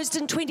closed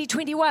in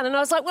 2021. And I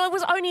was like, well, I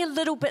was only a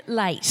little bit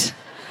late.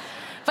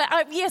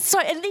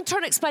 And then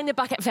trying to explain the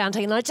bucket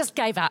fountain, and I just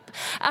gave up.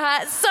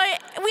 So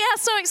we are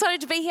so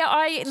excited to be here.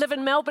 I live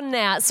in Melbourne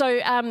now, so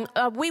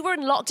we were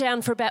in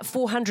lockdown for about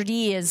 400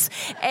 years,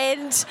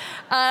 and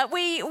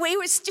we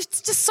was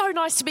just so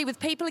nice to be with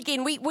people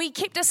again. We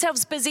kept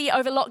ourselves busy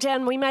over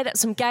lockdown. We made up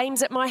some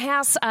games at my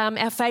house.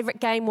 Our favourite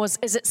game was,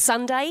 Is It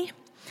Sunday?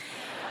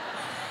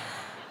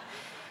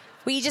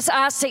 We just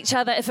asked each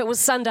other if it was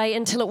Sunday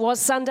until it was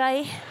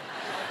Sunday.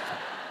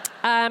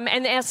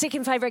 And our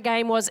second favourite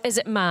game was, Is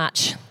It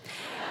March?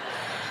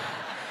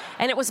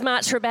 And it was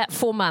March for about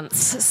 4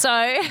 months. So,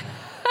 and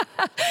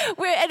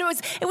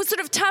it was sort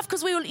of tough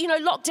because we were,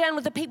 locked down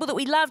with the people that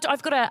we loved.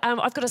 I've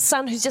got a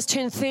son who's just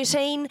turned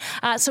 13,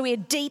 so we're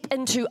deep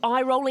into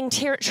eye-rolling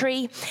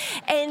territory,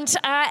 and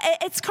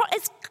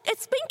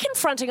it's been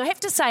confronting, I have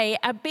to say.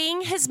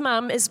 Being his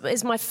mum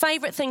is my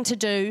favourite thing to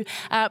do,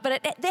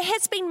 but there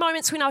has been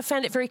moments when I've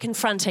found it very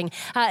confronting.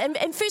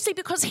 And firstly,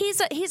 because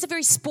he's a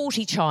very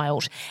sporty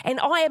child, and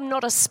I am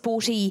not a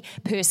sporty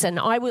person.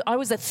 I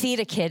was a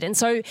theatre kid, and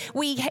so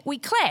we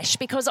clash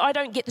because I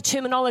don't get the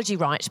terminology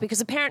right,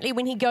 because apparently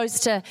when he goes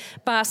to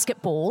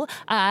basketball,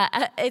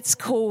 it's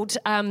called,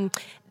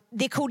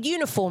 they're called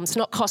uniforms,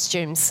 not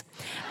costumes.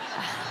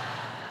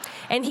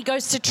 And he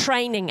goes to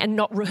training and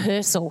not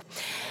rehearsal.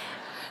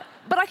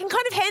 But I can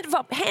kind of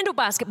handle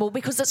basketball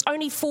because it's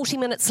only 40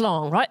 minutes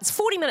long, right? It's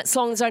 40 minutes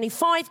long. There's only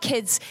 5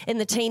 kids in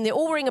the team. They're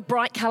all wearing a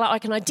bright colour. I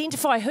can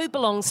identify who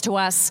belongs to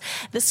us.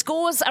 The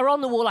scores are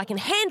on the wall. I can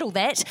handle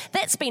that.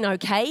 That's been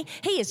okay.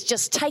 He has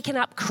just taken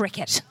up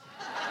cricket.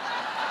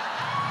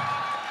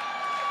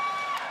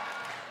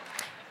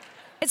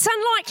 It's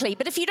unlikely,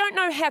 but if you don't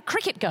know how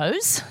cricket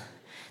goes,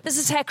 this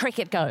is how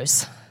cricket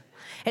goes.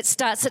 It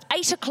starts at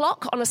 8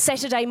 o'clock on a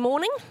Saturday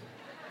morning,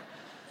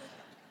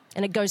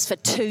 and it goes for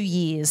 2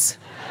 years.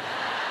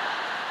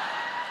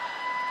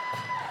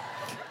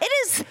 It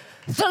is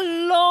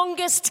the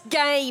longest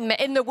game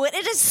in the world.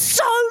 It is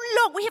so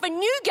long. We have a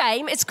new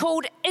game. It's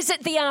called, Is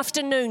It the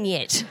Afternoon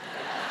Yet?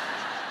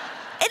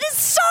 It is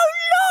so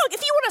long.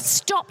 If you want to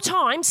stop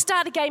time,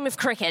 start a game of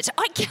cricket.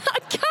 I just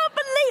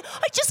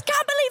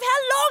can't believe how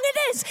long it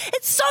is.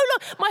 It's so long.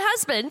 My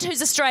husband,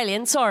 who's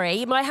Australian,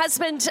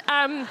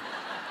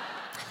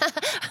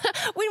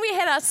 when we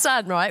had our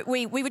son, right,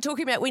 we were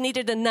talking about we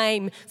needed a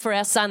name for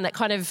our son that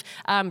kind of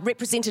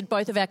represented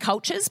both of our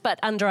cultures,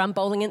 but Underarm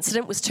Bowling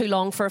Incident was too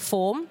long for a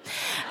form.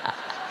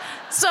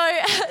 So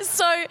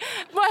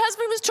my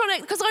husband was trying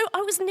to, because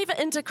I was never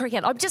into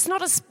cricket. I'm just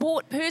not a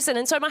sport person.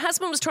 And so my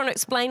husband was trying to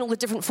explain all the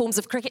different forms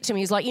of cricket to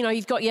me. He was like,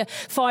 you've got your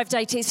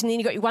 5-day test, and then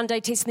you've got your 1-day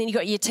test, and then you've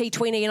got your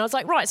T20. And I was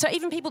like, right, so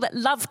even people that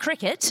love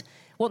cricket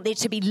want there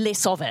to be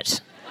less of it.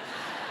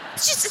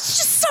 It's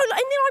just so... And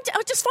then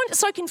I just find it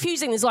so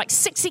confusing. There's like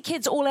 60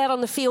 kids all out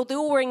on the field. They're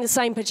all wearing the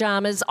same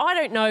pyjamas. I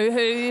don't know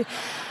who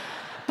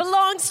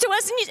belongs to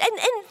us. And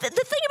the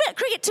thing about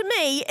cricket to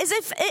me is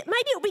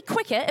maybe it'll be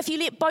quicker if you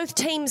let both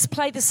teams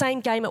play the same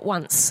game at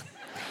once.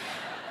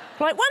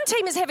 Like, one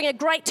team is having a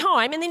great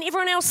time, and then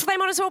everyone else, they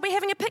might as well be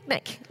having a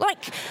picnic. Or at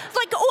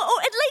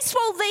least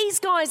while these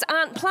guys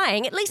aren't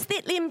playing, at least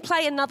let them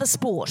play another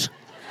sport.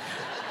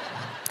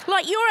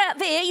 Like, you're out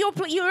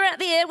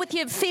there with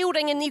your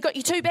fielding, and you've got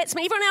your 2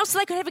 batsmen. Everyone else,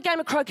 they could have a game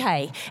of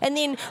croquet. And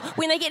then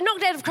when they get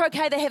knocked out of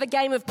croquet, they have a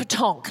game of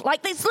petanque.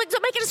 Like, let's make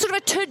it a sort of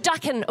a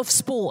turducken of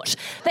sport.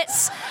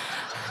 That's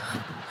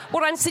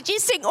what I'm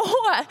suggesting. Or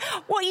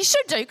what you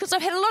should do, because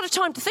I've had a lot of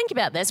time to think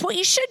about this, what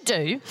you should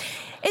do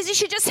is you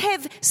should just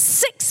have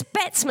 6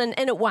 batsmen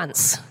in at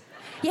once.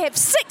 You have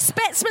 6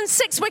 batsmen,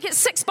 6 wickets,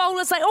 6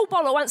 bowlers. They all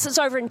bowl at once. It's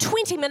over in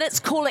 20 minutes.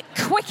 Call it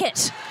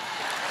cricket.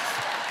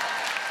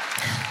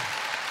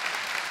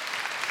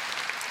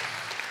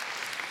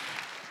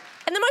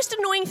 And the most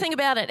annoying thing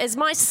about it is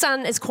my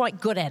son is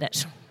quite good at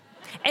it.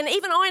 And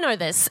even I know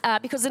this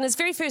because in his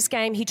very first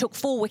game, he took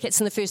 4 wickets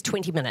in the first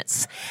 20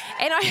 minutes.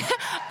 And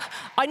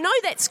I know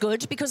that's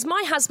good because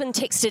my husband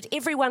texted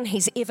everyone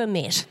he's ever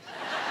met.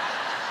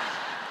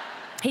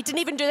 He didn't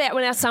even do that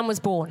when our son was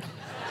born.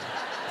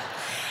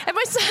 And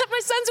my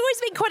son's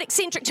always been quite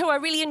eccentric too. I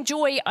really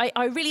enjoy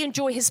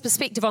his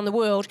perspective on the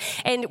world.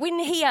 And when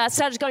he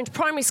started going to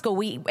primary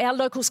school, our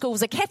local school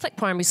was a Catholic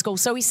primary school,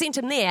 so we sent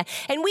him there.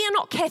 And we are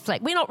not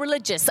Catholic. We're not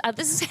religious.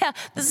 This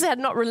is how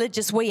not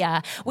religious we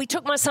are. We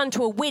took my son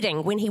to a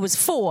wedding when he was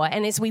 4,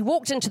 and as we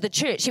walked into the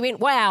church, he went,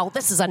 "Wow,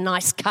 this is a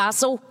nice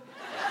castle."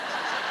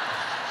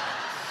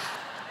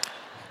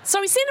 So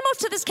we sent him off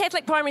to this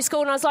Catholic primary school,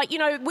 and I was like,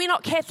 we're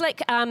not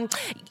Catholic.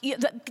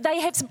 They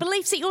have some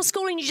beliefs at your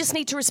school, and you just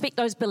need to respect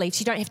those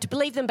beliefs. You don't have to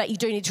believe them, but you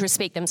do need to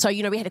respect them. So,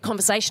 we had a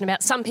conversation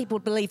about some people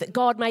believe that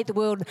God made the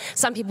world,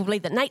 some people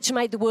believe that nature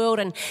made the world,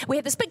 and we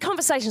had this big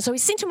conversation. So we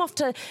sent him off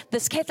to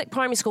this Catholic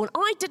primary school, and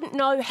I didn't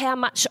know how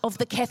much of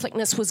the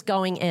Catholicness was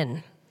going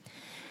in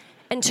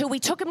until we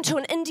took him to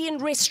an Indian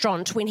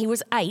restaurant when he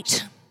was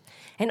 8,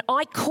 and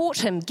I caught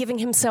him giving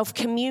himself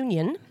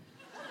communion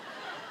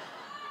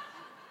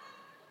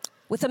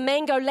with a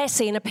mango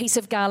lassi and a piece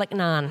of garlic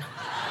naan.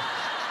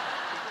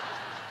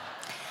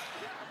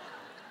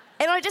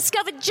 And I I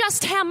discovered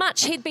just how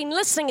much he'd been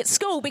listening at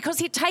school because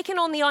he'd taken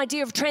on the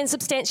idea of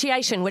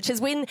transubstantiation, which is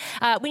when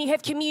you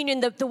have communion,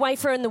 the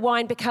wafer and the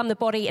wine become the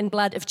body and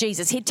blood of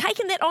Jesus. He'd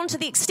taken that on to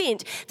the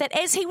extent that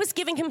as he was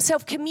giving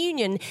himself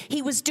communion,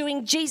 he was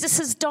doing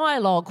Jesus's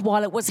dialogue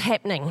while it was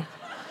happening.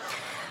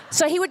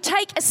 So he would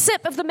take a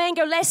sip of the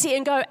mango lassi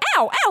and go,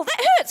 ow, ow,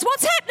 that hurts,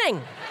 what's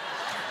happening?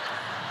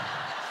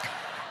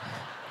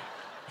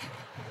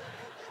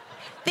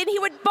 Then he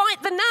would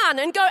bite the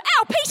naan and go,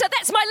 ow, Peter,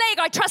 that's my leg,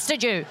 I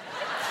trusted you.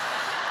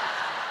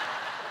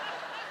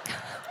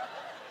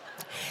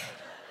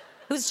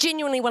 It was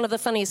genuinely one of the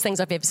funniest things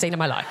I've ever seen in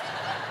my life.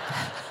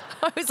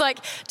 I was like,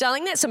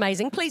 darling, that's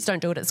amazing, please don't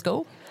do it at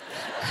school.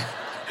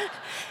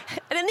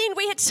 And then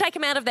we had to take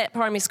him out of that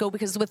primary school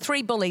because there were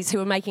 3 bullies who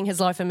were making his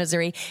life a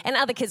misery and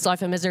other kids'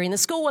 life a misery, and the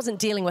school wasn't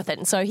dealing with it.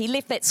 And so he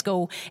left that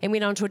school and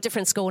went on to a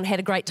different school and had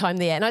a great time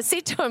there. And I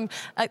said to him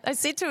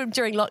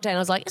during lockdown, I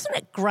was like, isn't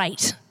it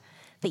great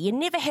that you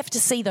never have to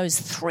see those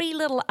 3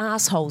 little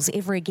assholes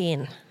ever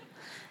again?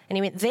 And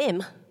he went,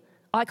 them?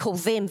 I call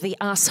them the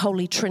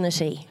assholey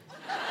trinity.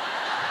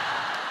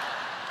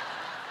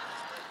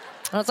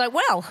 I was like,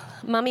 well,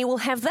 Mummy will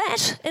have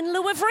that in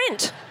lieu of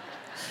rent.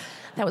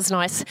 That was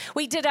nice.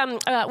 We did,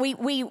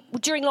 we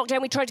during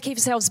lockdown, we tried to keep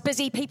ourselves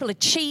busy. People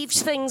achieved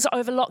things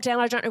over lockdown.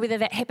 I don't know whether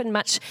that happened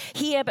much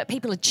here, but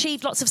people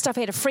achieved lots of stuff.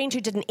 I had a friend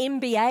who did an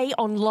MBA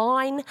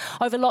online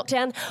over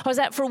lockdown. I was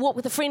out for a walk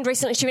with a friend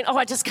recently. She went,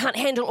 I just can't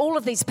handle all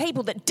of these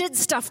people that did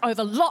stuff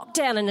over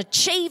lockdown and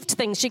achieved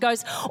things. She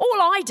goes,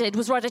 all I did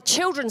was write a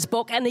children's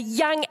book and a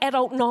young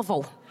adult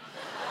novel.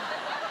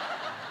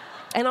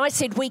 And I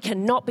said, we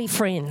cannot be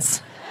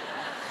friends.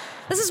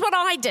 This is what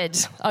I did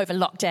over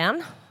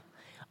lockdown.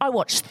 I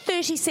watched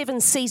 37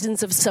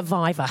 seasons of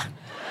Survivor.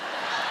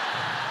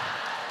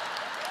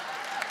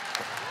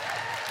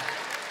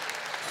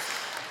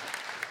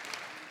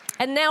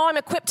 And now I'm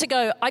equipped to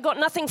go, I got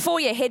nothing for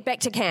you, head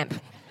back to camp.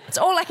 It's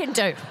all I can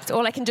do. It's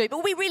all I can do.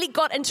 But we really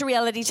got into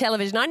reality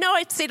television. I know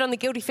I've said on The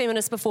Guilty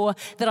Feminist before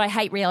that I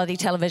hate reality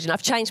television.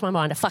 I've changed my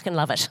mind. I fucking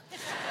love it.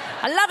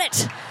 I love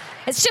it.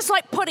 It's just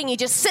like pudding. You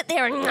just sit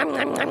there and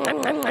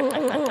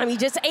you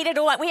just eat it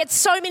all up. We had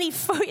so many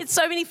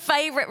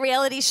favourite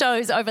reality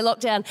shows over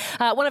lockdown.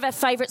 One of our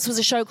favourites was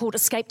a show called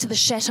Escape to the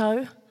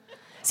Chateau.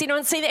 Has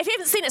anyone seen that? If you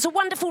haven't seen it, it's a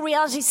wonderful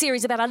reality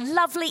series about a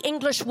lovely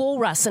English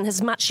walrus and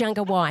his much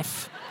younger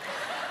wife.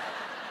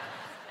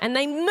 And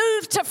they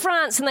moved to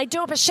France and they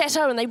do up a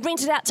chateau and they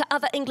rent it out to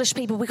other English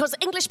people because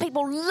English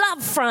people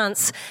love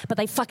France, but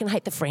they fucking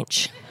hate the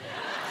French.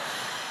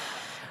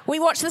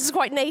 This is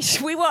quite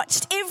niche, we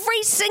watched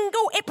every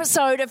single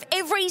episode of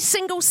every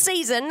single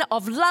season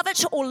of Love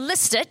It or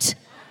List It,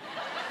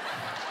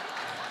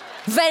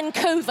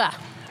 Vancouver.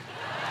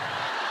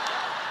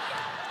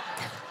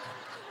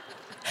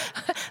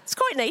 It's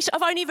quite niche.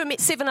 I've only ever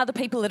met 7 other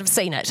people that have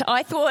seen it.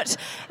 I thought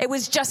it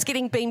was just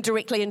getting beamed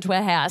directly into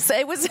our house.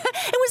 It was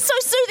so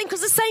soothing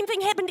because the same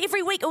thing happened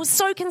every week. It was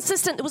so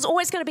consistent. There was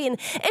always going to be an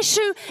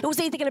issue. It was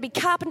either going to be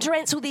carpenter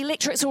ants or the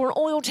electrics or an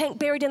oil tank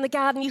buried in the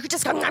garden. You could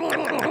just go,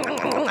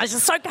 it was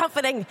just so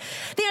comforting.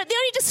 The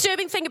only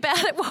disturbing thing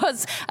about it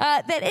was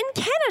that in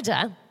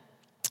Canada,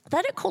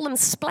 they don't call them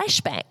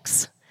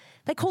splashbacks.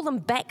 They call them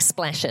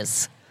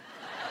backsplashes.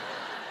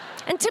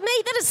 And to me,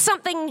 that is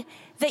something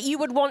that you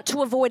would want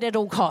to avoid at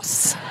all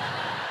costs.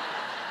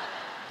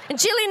 And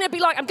Gillian would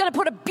be like, I'm going to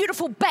put a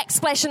beautiful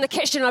backsplash in the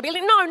kitchen. I'd be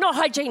like, no, not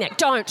hygienic,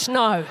 don't,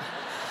 no. The other thing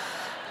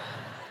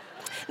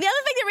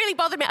that really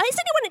bothered me, has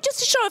anyone,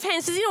 just a show of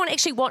hands, does anyone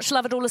actually watch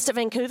Love It or List It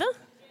Vancouver?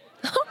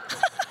 I'm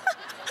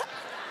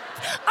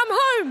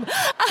home. So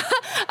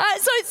I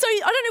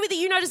don't know whether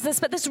you noticed this,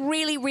 but this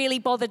really, really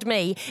bothered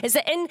me, is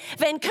that in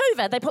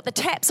Vancouver, they put the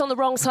taps on the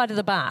wrong side of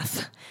the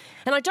bath.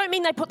 And I don't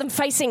mean they put them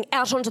facing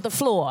out onto the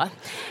floor.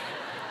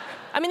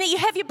 I mean that you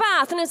have your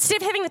bath, and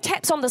instead of having the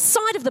taps on the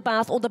side of the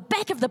bath or the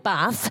back of the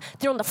bath,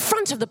 they're on the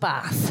front of the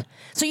bath.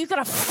 So you've got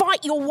to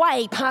fight your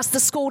way past the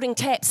scalding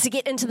taps to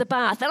get into the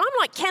bath. And I'm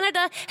like,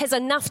 Canada has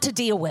enough to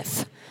deal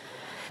with.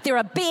 There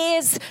are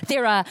bears,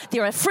 there are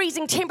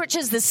freezing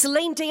temperatures, there's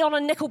Celine Dion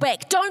and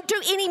Nickelback. Don't do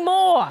any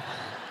more.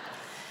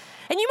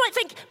 And you might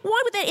think,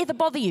 why would that ever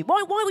bother you?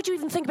 Why would you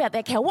even think about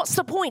that, Cal? What's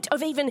the point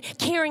of even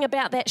caring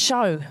about that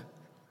show?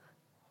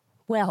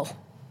 Well,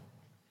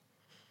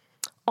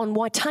 on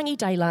Waitangi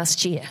Day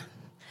last year,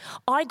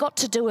 I got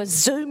to do a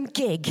Zoom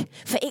gig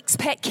for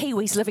expat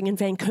Kiwis living in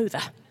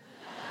Vancouver.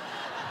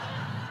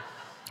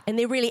 And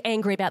they're really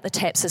angry about the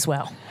taps as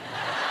well.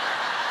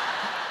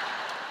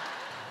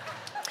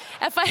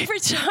 Our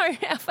favourite show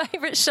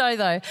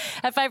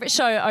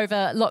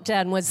over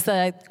lockdown was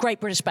the Great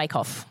British Bake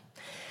Off.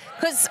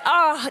 Because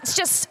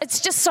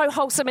it's just so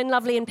wholesome and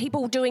lovely, and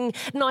people doing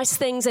nice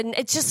things, and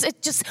it's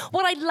just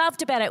what I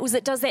loved about it was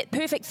it does that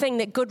perfect thing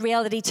that good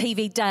reality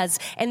TV does,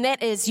 and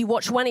that is you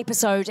watch one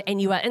episode and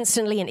you are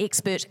instantly an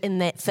expert in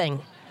that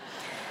thing.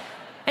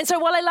 And so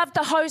while I loved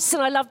the hosts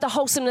and I loved the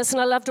wholesomeness and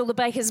I loved all the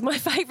bakers, my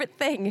favourite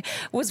thing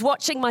was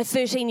watching my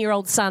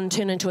 13-year-old son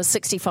turn into a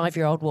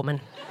 65-year-old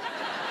woman.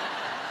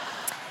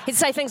 He'd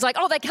say things like,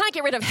 "Oh, they can't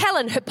get rid of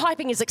Helen. Her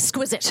piping is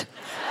exquisite."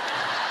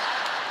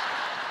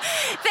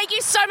 Thank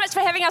you so much for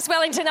having us,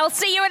 Wellington. I'll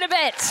see you in a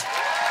bit.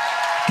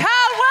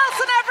 Carl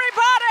Wilson,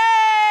 everybody!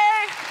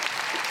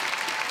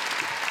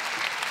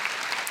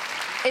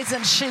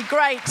 Isn't she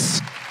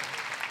great?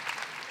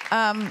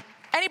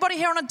 Anybody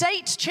here on a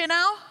date? Cheer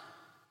now.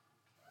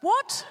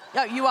 What?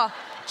 Oh, you are.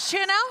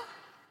 Cheer now?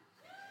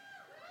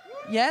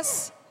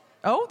 Yes.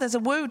 Oh, there's a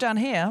woo down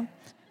here.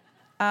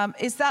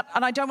 Is that,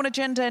 and I don't want to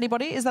gender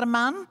anybody, is that a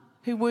man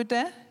who wooed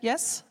there?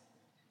 Yes?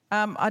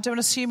 I don't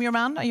assume you're a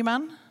man. Are you a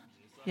man?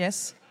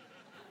 Yes.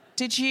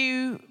 Did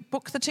you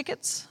book the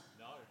tickets?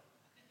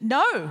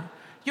 No.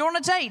 You're on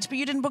a date, but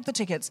you didn't book the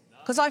tickets.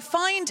 Because I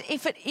find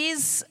if it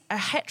is a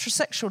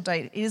heterosexual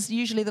date, it is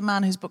usually the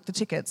man who's booked the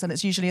tickets, and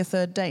it's usually a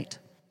third date.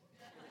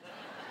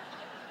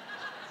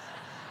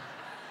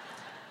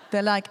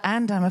 They're like,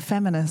 and I'm a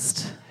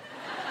feminist.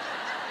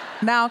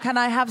 Now, can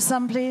I have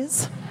some,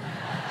 please?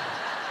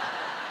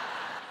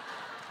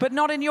 But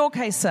not in your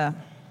case, sir.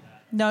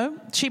 No?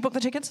 She booked the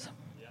tickets?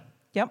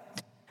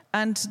 Yep.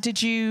 And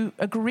did you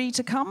agree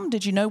to come?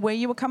 Did you know where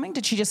you were coming?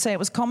 Did she just say it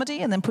was comedy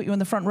and then put you in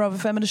the front row of a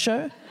feminist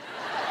show?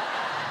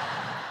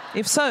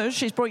 If so,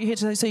 she's brought you here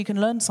so you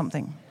can learn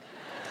something.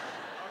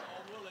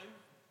 I'm willing.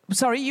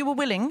 Sorry, you were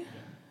willing?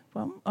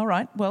 Well, all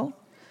right, well.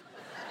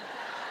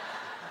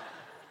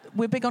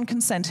 We're big on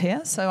consent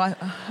here, so I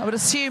would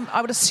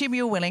assume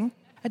you're willing.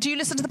 Do you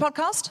listen to the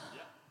podcast?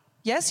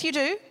 Yeah. Yes, you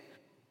do?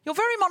 You're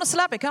very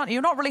monosyllabic, aren't you?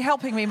 You're not really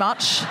helping me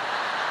much.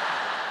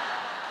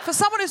 For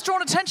someone who's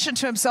drawn attention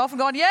to himself and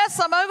gone, yes,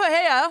 I'm over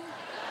here.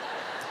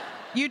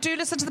 You do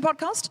listen to the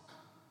podcast?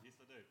 Yes,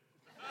 I do.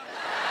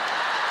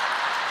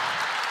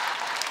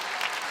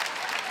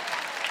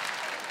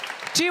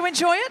 Do you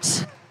enjoy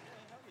it?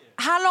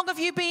 How long have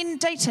you been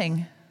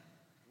dating?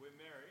 We're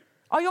married.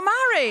 Oh, you're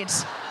married?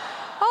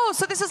 Oh,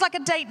 so this is like a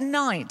date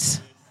night.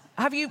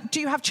 Do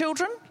you have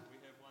children? We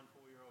have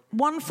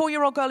one 4-year-old. 1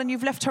 4-year-old girl, and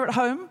you've left her at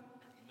home?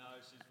 No,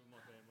 she's with my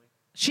family.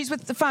 She's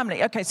with the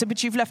family. Okay,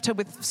 but you've left her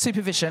with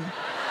supervision.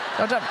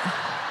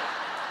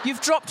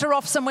 You've dropped her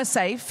off somewhere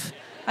safe,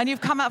 and you've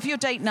come out for your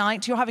date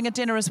night. You're having a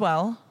dinner as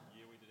well.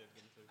 Yeah, we did have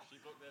dinner too. She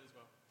booked that as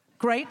well.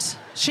 Great.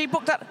 She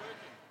booked that.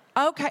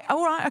 Okay.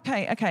 All right.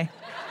 Okay.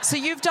 So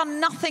you've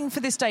done nothing for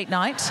this date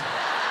night.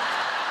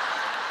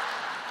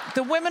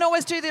 The women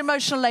always do the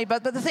emotional labour,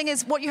 but the thing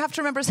is, what you have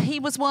to remember is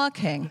he was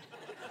working,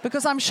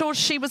 because I'm sure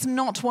she was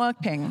not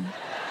working.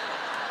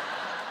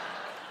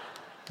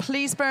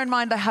 Please bear in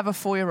mind I have a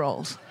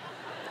 4-year-old.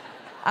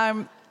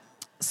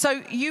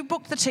 So you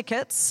booked the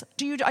tickets.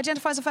 Do you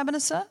identify as a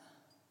feminist, sir?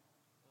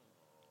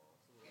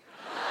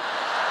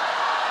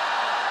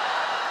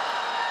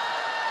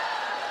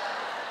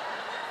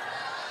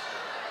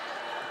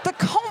 The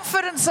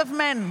confidence of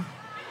men.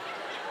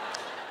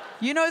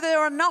 You know, there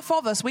are enough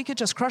of us, we could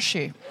just crush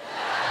you.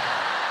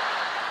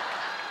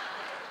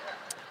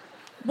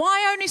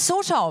 Why only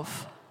sort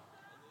of?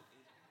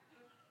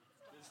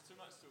 There's too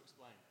much to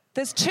explain.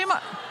 There's too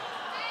much.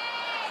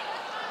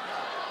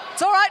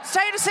 It's all right,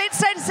 stay in your seats,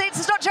 stay in your seats.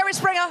 It's not Jerry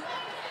Springer.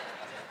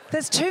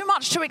 There's too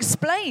much to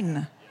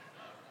explain.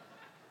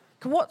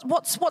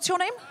 What's your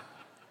name?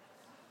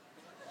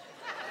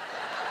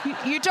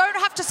 You don't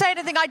have to say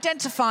anything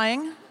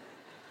identifying.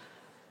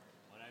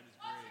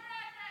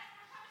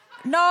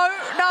 No.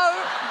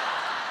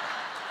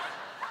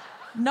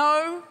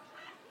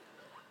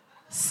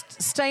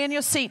 Stay in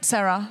your seat,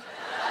 Sarah.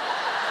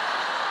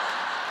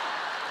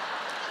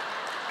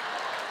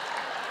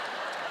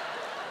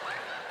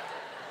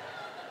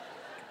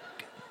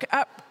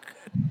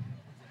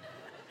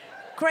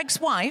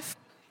 Greg's wife.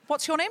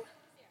 What's your name?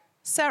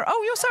 Sarah.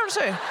 Oh, you're Sarah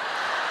too.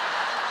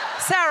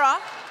 Sarah,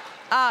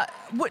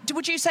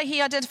 would you say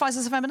he identifies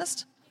as a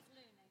feminist?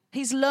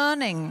 He's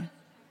learning.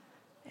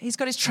 He's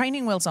got his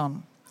training wheels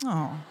on.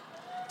 Oh.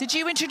 Did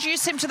you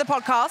introduce him to the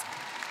podcast?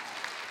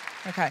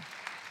 Okay.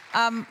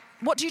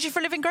 What do you do for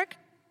a living, Greg?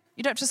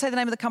 You don't have to say the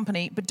name of the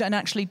company, but don't.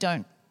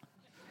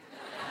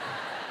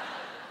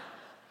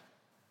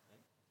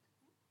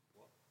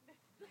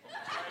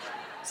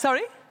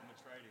 Sorry? I'm a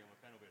tradie. I'm a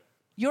panel beater.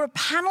 You're a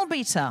panel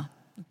beater.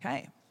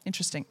 Okay,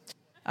 interesting.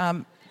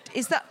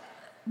 Is that...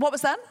 What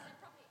was that?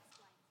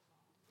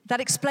 That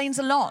explains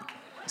a lot,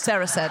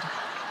 Sarah said.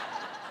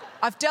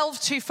 I've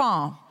delved too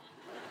far.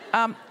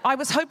 I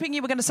was hoping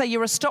you were going to say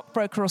you're a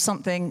stockbroker or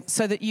something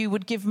so that you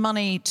would give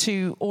money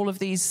to all of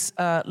these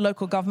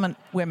local government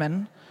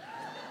women.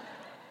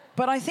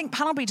 But I think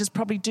panel beaters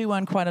probably do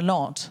earn quite a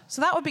lot.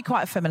 So that would be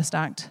quite a feminist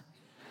act.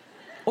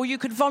 Or you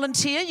could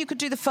volunteer. You could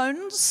do the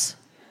phones.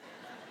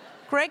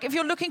 Greg, if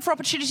you're looking for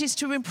opportunities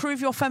to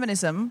improve your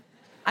feminism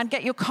and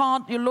get your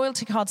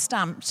loyalty card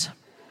stamped.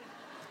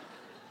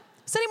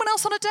 Is anyone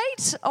else on a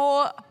date?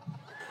 Or...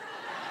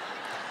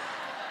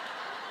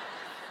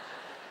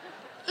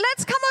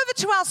 Let's come over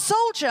to our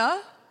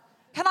soldier.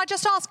 Can I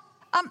just ask,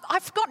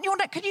 I've forgotten your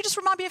name. Can you just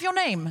remind me of your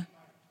name?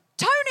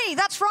 Tony,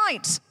 that's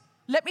right.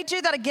 Let me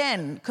do that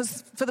again,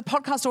 because for the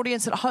podcast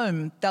audience at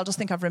home, they'll just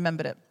think I've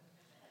remembered it.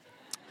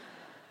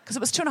 Because it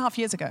was 2.5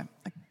 years ago.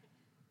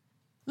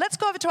 Let's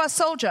go over to our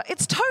soldier.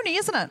 It's Tony,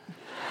 isn't it?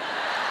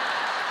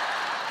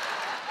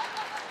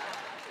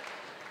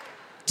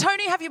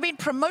 Tony, have you been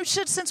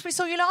promoted since we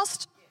saw you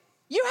last?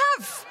 You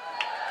have.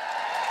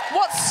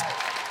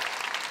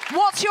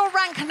 What's your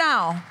rank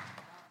now?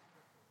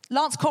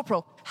 Lance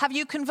Corporal. Have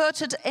you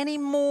converted any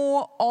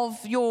more of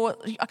your...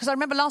 Because I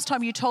remember last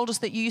time you told us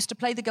that you used to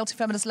play the Guilty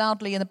Feminist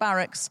loudly in the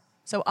barracks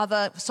so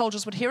other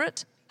soldiers would hear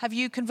it. Have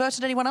you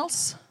converted anyone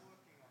else?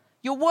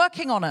 You're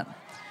working on it.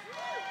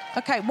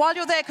 Okay, while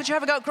you're there, could you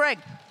have a go at Greg?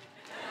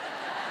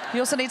 He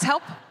also needs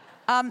help.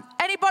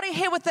 Anybody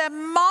here with their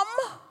mum?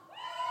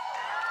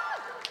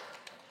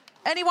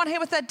 Anyone here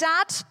with their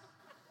dad?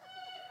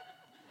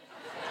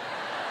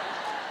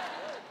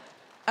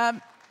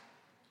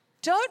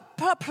 Don't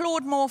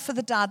applaud more for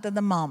the dad than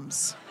the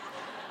mums.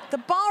 The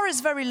bar is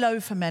very low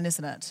for men,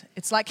 isn't it?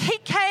 It's like, he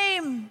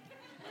came.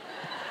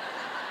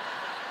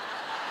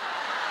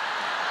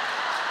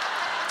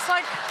 It's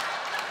like...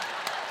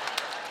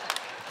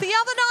 The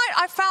other night,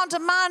 I found a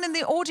man in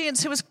the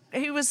audience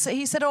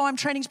he said, oh, I'm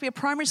training to be a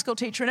primary school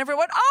teacher. And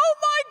everyone went, oh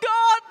my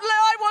God,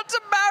 I want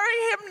to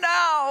marry him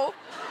now.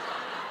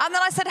 And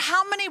then I said,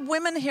 how many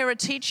women here are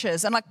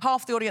teachers? And like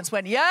half the audience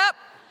went, yep.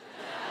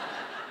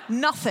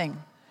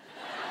 Nothing.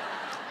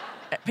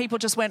 People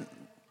just went,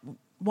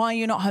 why are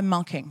you not home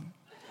marking?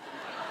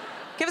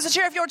 Give us a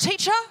cheer if you're a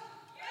teacher.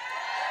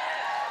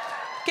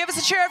 Give us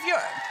a cheer if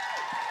you're...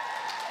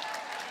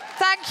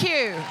 Thank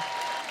you.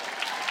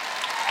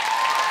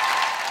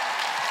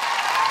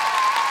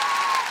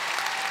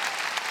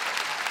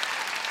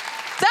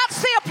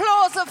 That's the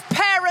applause of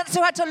parents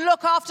who had to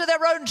look after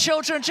their own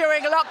children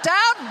during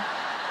lockdown.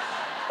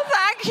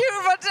 Thank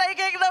you for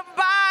taking them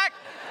back.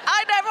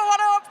 I never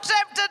want to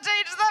attempt to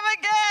teach them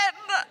again.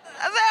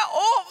 They're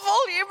awful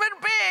human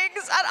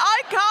beings, and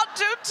I can't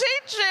do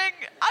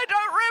teaching. I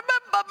don't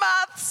remember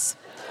maths.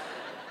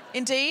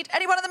 Indeed.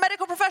 Anyone in the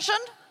medical profession?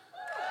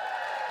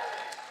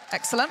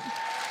 Excellent.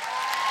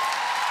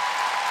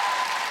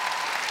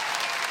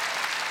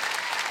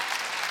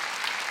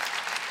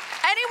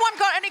 Anyone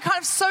got any kind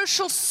of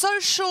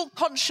social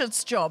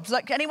conscience jobs?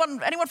 Like anyone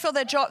feel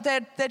their job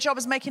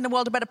is making the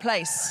world a better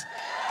place?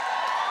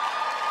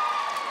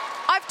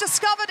 I've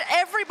discovered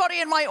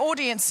everybody in my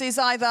audience is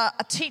either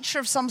a teacher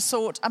of some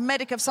sort, a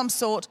medic of some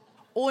sort,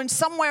 or in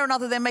some way or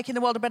another they're making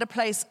the world a better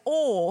place,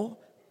 or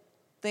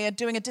they are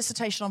doing a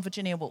dissertation on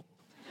Virginia Woolf.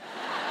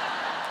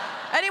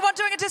 Anyone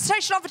doing a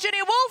dissertation on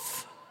Virginia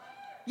Woolf?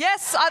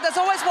 Yes, there's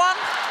always one.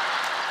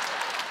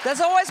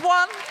 There's always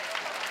one.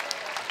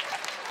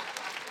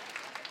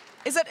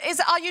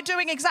 Are you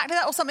doing exactly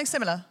that or something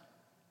similar?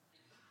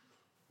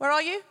 Where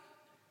are you?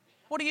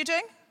 What are you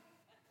doing?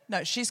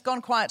 No, she's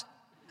gone quiet.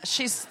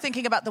 She's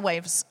thinking about the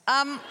waves.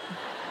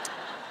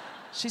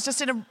 She's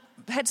just in a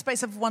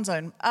headspace of one's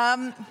own.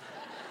 Has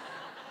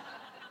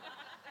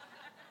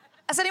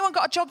anyone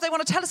got a job they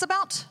want to tell us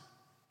about?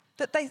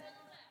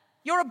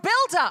 You're a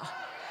builder.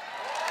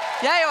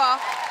 Yeah, you are.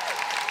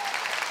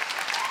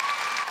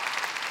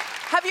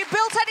 Have you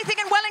built anything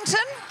in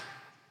Wellington?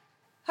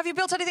 Have you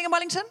built anything in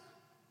Wellington?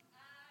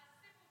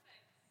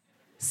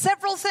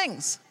 Several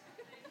things.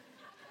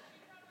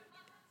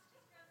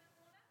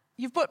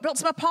 You've built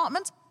some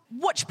apartments?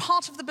 Which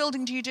part of the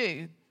building do you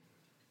do?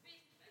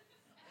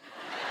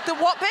 The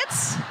what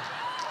bits?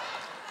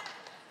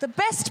 The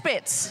best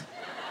bits.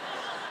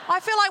 I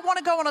feel like I want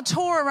to go on a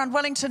tour around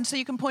Wellington so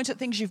you can point at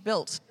things you've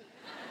built.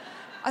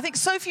 I think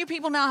so few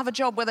people now have a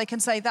job where they can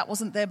say that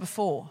wasn't there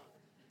before.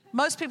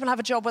 Most people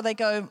have a job where they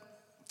go,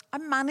 I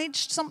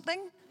managed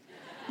something.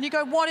 And you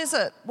go, what is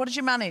it? What did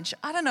you manage?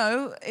 I don't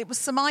know. It was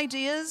some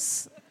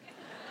ideas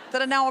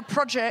that are now a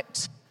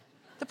project.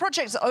 The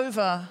project's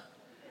over.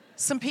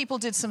 Some people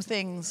did some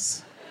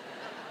things.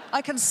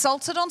 I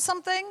consulted on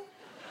something.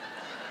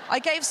 I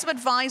gave some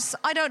advice.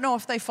 I don't know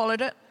if they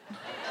followed it.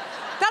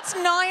 That's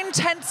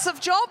 9/10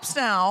 of jobs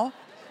now.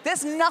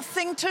 There's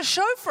nothing to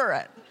show for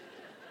it.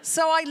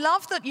 So I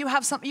love that you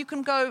have something. You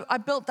can go, I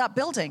built that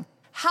building.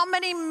 How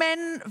many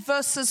men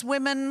versus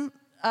women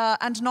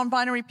and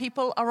non-binary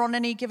people are on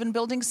any given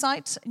building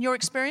site, in your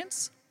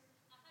experience?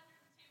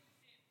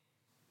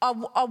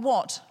 110%. Are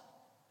what?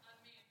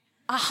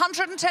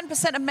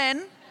 110% of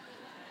men,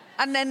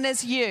 and then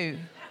there's you.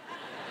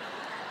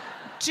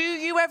 Do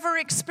you ever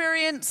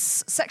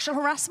experience sexual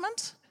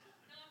harassment?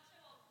 No,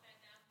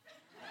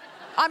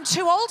 I'm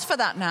too old for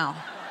that now.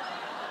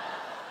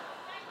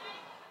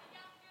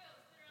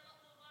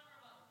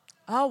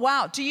 Oh,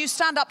 wow. Do you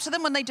stand up to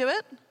them when they do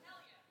it?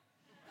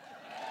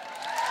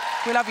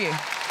 We love you.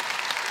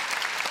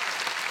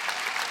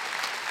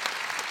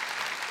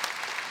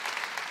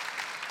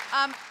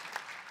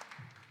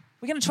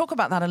 We're going to talk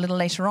about that a little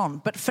later on.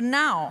 But for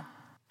now,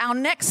 our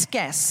next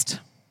guest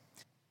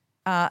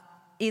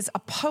is a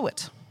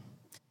poet.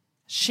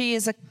 She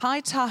is a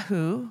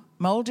Kaitahu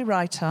Māori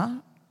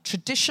writer,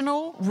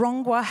 traditional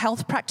Rongoa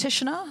health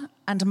practitioner,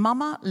 and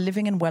mama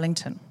living in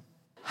Wellington.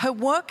 Her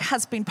work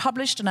has been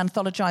published and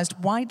anthologized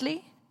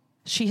widely.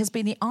 She has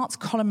been the arts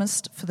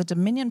columnist for the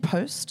Dominion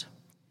Post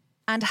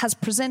and has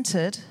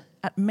presented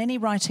at many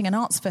writing and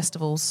arts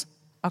festivals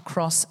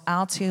across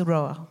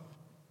Aotearoa.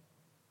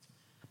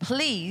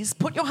 please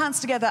put your hands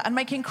together and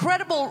make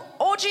incredible,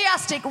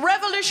 orgiastic,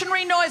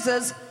 revolutionary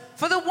noises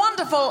for the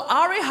wonderful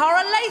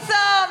Arihara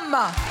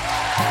Latham.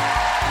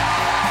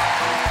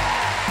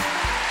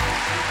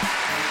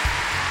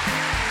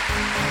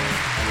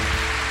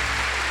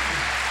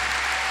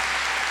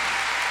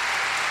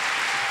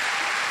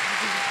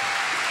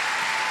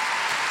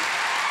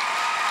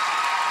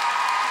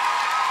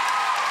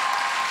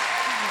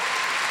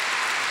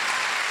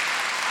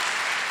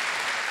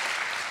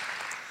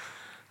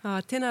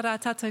 Tēnā rā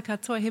tātou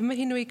katoa, he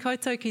mihi nui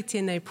koutou ki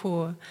tēnei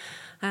pō.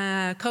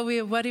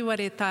 Kauia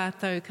wariware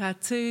tātou, ka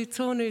tū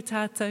tōnu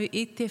tātou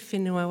I te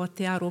whenua o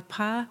te aro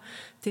pā,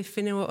 te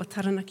whenua o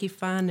Taranaki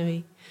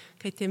whānui.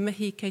 Kei te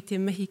mihi, kei te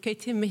mihi, kei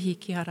te mihi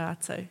ki a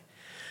rātou.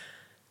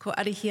 Ko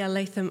Arihia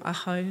Latham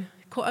ahau,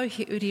 ko au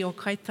he uri o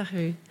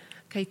kaitahu,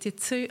 kei te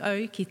tū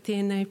au ki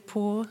tēnei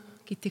pō,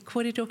 ki te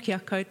kōrero ki a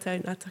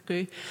koutou nā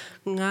taku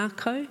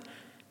ngākau,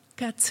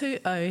 ka tū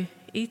au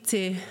I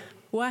te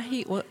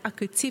wahi o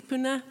aku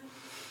tipuna,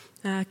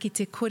 ki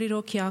te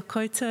kōrero ki a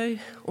koutou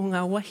o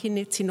ngā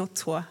wahine tino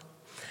toa.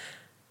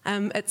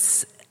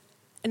 It's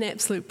an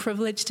absolute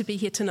privilege to be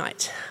here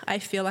tonight. I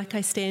feel like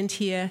I stand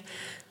here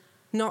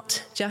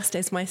not just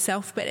as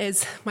myself, but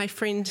as my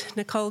friend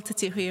Nicole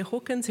Titihuia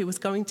Hawkins, who was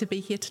going to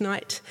be here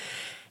tonight.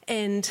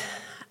 And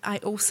I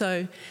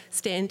also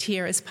stand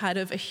here as part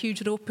of a huge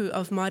rōpū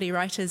of Māori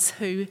writers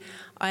who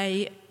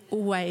I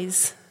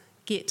always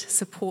get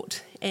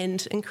support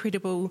and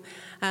incredible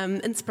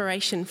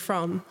inspiration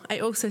from. I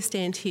also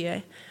stand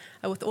here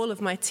with all of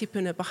my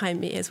tipuna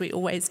behind me, as we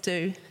always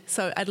do.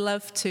 So I'd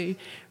love to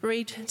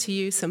read to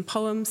you some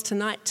poems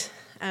tonight,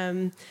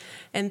 and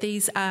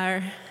these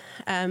are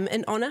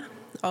in honour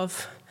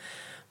of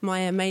my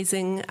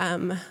amazing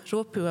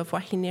rōpū of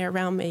wahine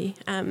around me,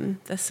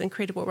 this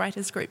incredible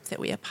writers group that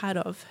we are part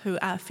of, who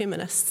are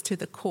feminists to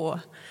the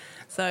core.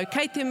 So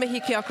kei te mihi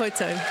ki a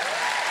koutou.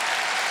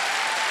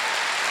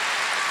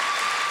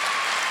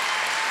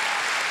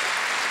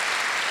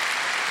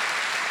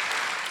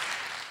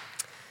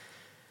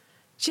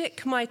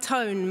 Check my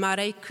tone,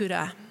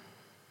 Mareikura.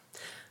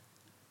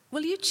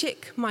 Will you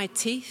check my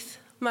teeth,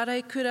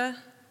 Mareikura?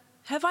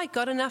 Have I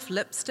got enough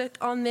lipstick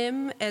on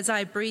them as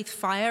I breathe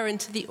fire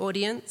into the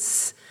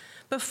audience,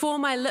 before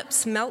my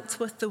lips melt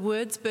with the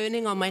words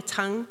burning on my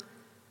tongue?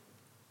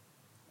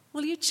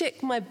 Will you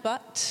check my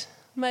butt,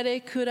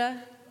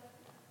 Mareikura?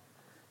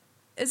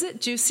 Is it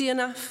juicy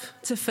enough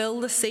to fill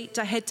the seat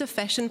I had to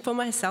fashion for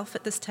myself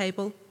at this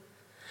table?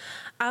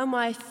 Are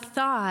my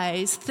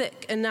thighs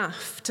thick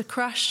enough to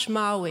crush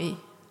Maui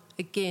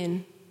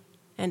again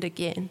and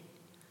again?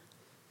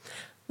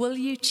 Will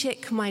you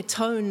check my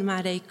tone,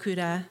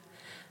 Mareikura,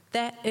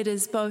 that it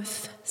is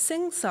both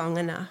sing-song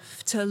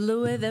enough to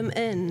lure them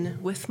in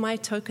with my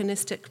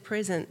tokenistic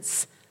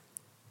presence,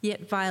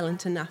 yet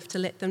violent enough to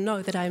let them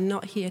know that I am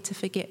not here to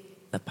forget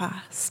the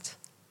past?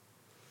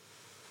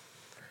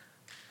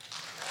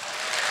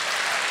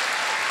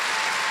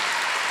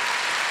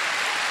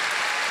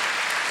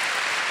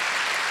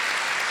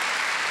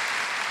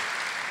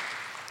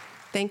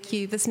 Thank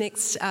you. This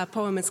next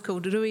poem is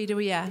called Rui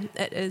Ruia.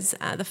 It is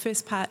the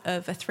first part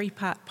of a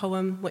three-part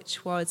poem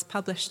which was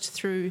published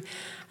through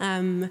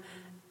a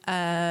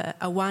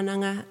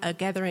wānanga, a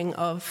gathering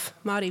of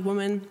Māori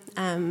women,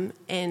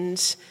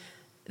 and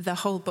the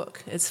whole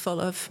book is full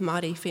of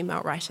Māori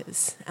female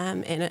writers.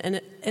 And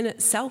in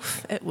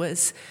itself, it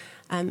was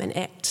an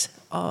act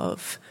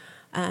of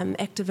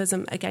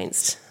activism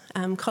against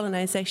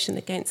colonisation,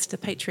 against the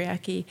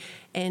patriarchy,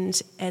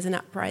 and as an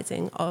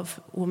uprising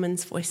of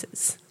women's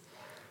voices.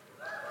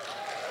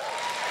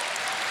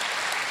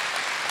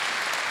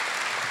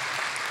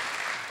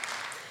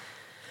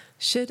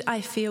 Should I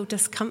feel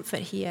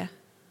discomfort here?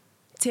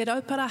 Te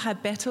raupara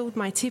have battled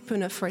my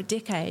tipuna for a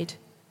decade.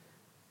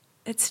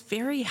 It's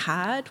very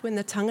hard when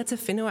the tangata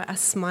whenua are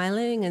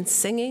smiling and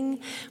singing,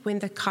 when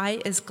the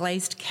kai is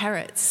glazed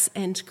carrots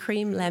and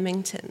cream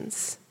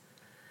lamingtons.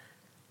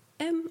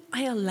 Am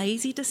I a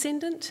lazy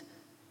descendant?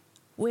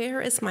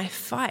 Where is my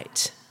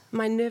fight?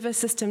 My nervous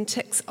system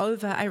ticks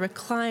over. I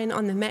recline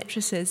on the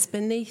mattresses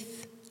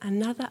beneath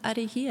another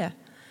arihia.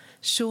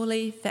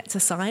 Surely that's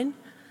a sign.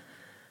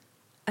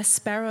 A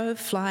sparrow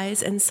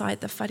flies inside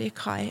the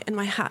wharekai and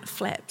my heart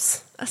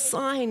flaps. A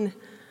sign.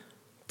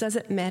 Does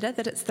it matter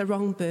that it's the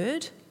wrong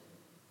bird?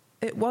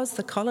 It was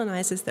the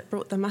colonisers that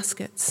brought the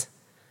muskets.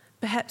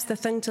 Perhaps the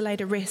thing to lay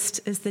to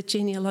rest is the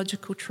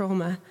genealogical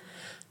trauma,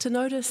 to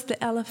notice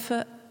the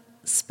elephant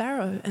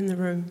sparrow in the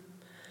room.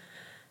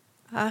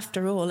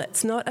 After all,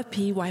 it's not a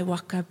piwai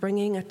waka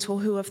bringing a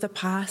tohu of the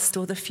past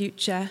or the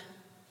future.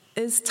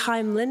 Is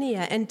time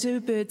linear, and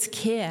do birds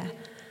care?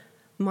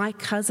 My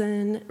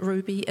cousin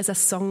Ruby is a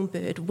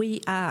songbird.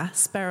 We are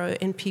sparrow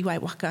and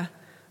piwai waka.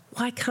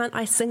 Why can't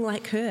I sing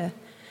like her?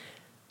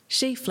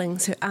 She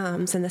flings her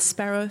arms and the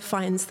sparrow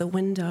finds the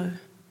window.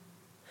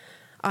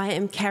 I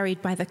am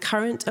carried by the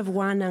current of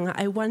wānanga.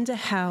 I wonder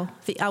how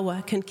the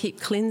awa can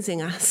keep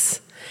cleansing us.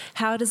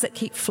 How does it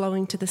keep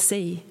flowing to the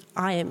sea?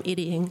 I am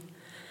eddying.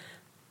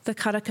 The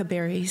karaka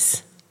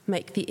berries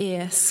make the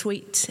air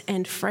sweet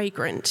and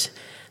fragrant.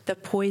 The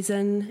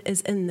poison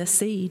is in the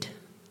seed.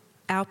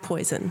 Our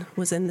poison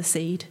was in the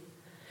seed.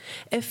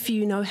 If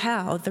you know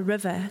how, the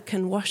river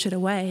can wash it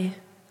away.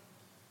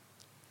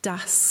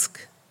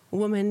 Dusk,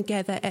 women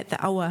gather at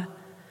the awa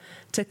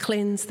to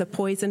cleanse the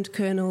poisoned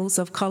kernels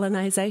of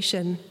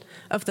colonization,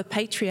 of the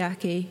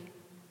patriarchy.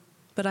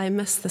 But I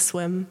miss the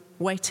swim,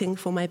 waiting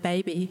for my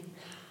baby.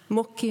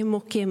 Moke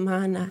moke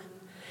mana,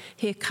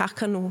 he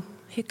kakano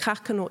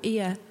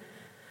ia.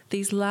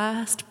 These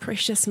last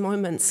precious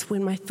moments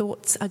when my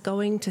thoughts are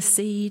going to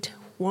seed,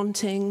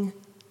 wanting,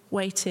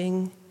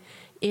 waiting,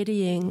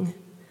 eddying.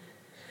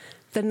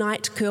 The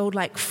night curled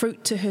like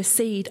fruit to her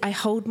seed. I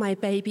hold my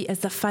baby as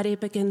the whare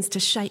begins to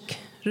shake.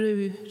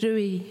 Rui,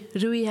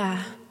 ruia.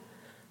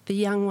 The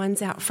young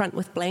ones out front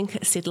with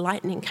blankets said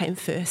lightning came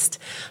first.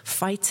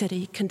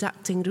 Whaitiri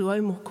conducting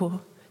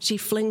ruomoko. She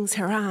flings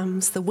her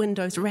arms, the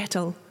windows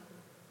rattle.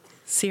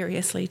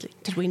 Seriously,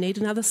 did we need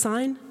another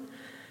sign?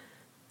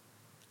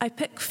 I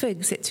pick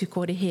figs at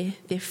Tukorehe,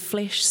 their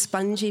flesh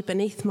spongy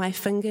beneath my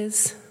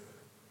fingers.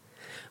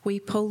 We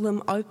pull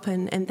them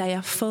open and they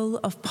are full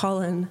of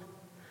pollen,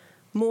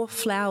 more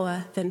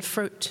flower than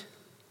fruit,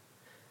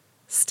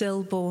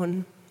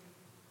 stillborn.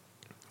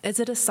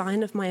 Is it a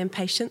sign of my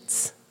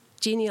impatience?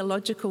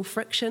 Genealogical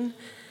friction?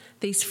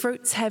 These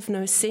fruits have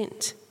no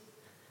scent,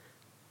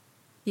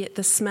 yet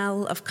the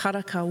smell of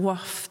karaka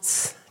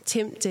wafts,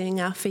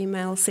 tempting our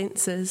female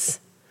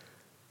senses.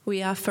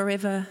 We are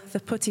forever the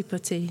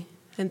puti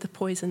and the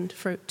poisoned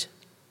fruit.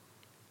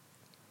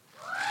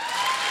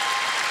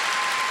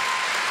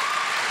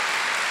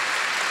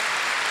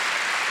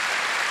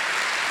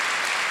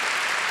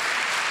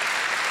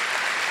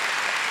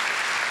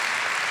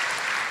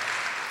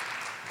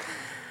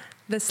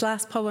 This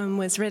last poem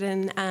was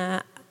written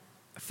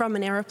from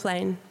an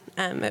aeroplane.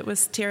 It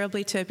was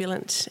terribly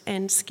turbulent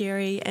and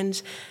scary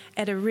and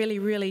at a really,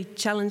 really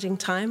challenging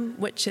time,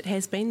 which it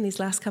has been these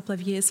last couple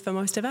of years for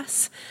most of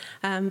us.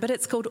 But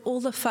it's called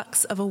All the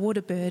Fucks of a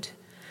Waterbird.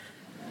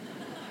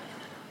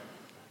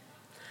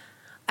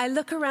 I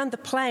look around the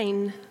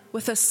plane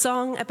with a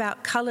song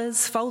about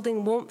colours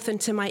folding warmth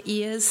into my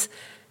ears,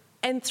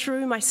 and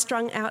through my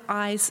strung-out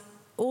eyes,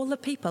 all the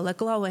people are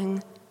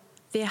glowing,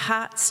 their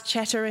hearts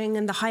chattering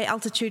in the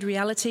high-altitude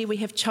reality we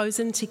have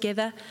chosen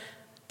together.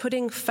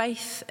 Putting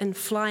faith in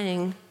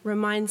flying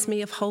reminds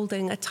me of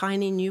holding a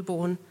tiny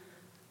newborn,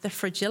 the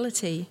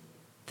fragility,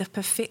 the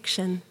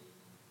perfection,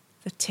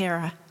 the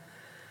terror.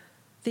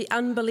 The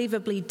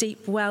unbelievably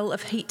deep well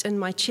of heat in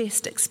my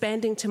chest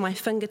expanding to my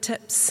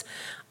fingertips.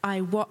 I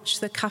watch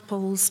the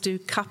couples do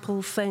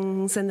couple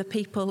things and the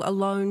people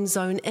alone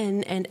zone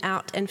in and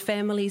out and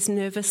families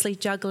nervously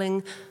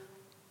juggling.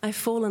 I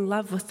fall in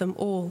love with them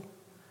all,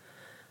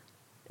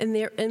 in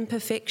their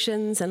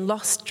imperfections and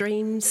lost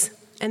dreams.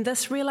 And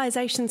this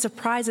realization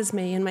surprises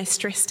me in my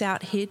stressed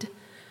out head.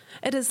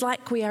 It is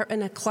like we are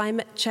in a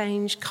climate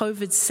change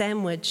COVID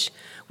sandwich.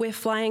 We're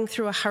flying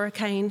through a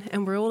hurricane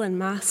and we're all in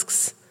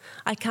masks.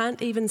 I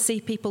can't even see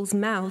people's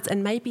mouths,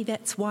 and maybe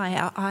that's why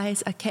our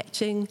eyes are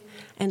catching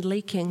and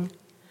leaking.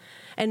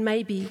 And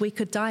maybe we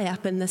could die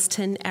up in this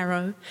tin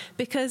arrow,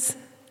 because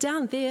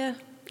down there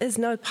is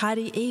no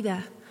party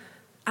either.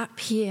 Up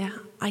here,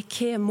 I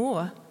care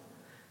more.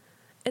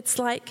 It's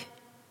like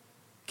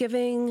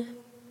giving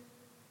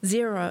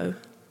zero,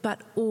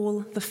 but all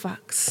the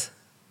fucks.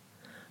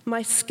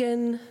 My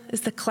skin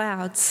is the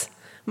clouds,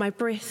 my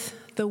breath,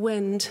 the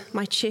wind,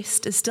 my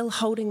chest is still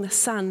holding the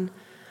sun.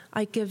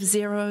 I give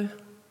 0,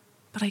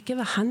 but I give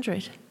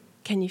 100.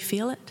 Can you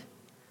feel it?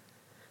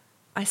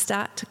 I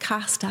start to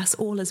cast us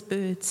all as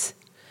birds.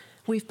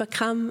 We've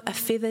become a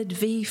feathered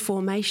V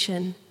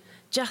formation,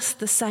 just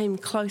the same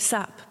close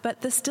up,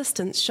 but this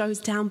distance shows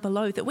down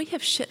below that we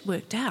have shit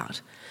worked out.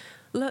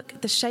 Look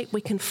at the shape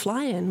we can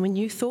fly in when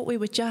you thought we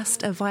were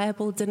just a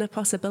viable dinner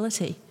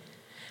possibility.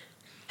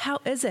 How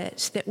is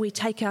it that we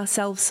take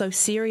ourselves so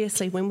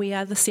seriously when we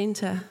are the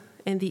centre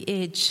and the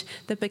edge,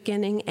 the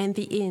beginning and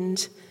the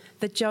end,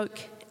 the joke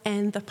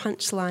and the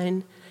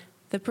punchline,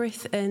 the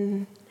breath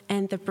in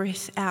and the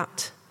breath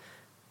out,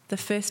 the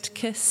first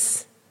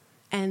kiss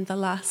and the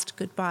last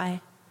goodbye,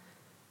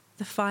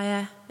 the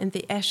fire and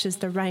the ashes,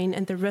 the rain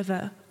and the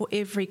river, or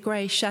every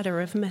grey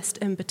shudder of mist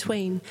in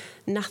between,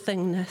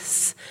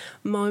 nothingness,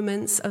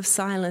 moments of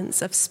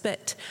silence, of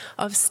spit,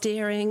 of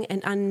staring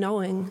and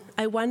unknowing.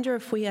 I wonder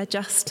if we are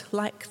just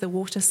like the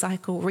water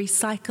cycle,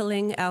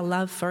 recycling our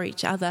love for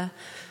each other,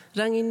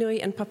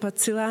 Ranginui and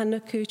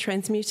Papatuanuku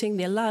transmuting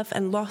their love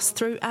and loss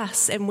through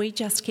us, and we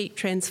just keep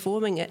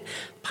transforming it,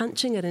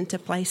 punching it into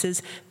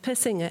places,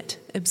 pissing it,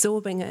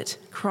 absorbing it,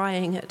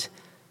 crying it,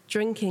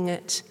 drinking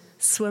it,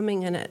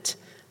 swimming in it,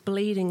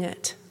 bleeding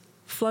it,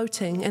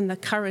 floating in the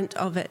current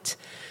of it,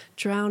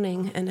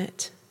 drowning in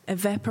it,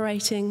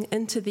 evaporating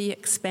into the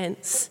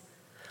expanse,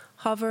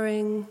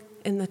 hovering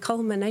in the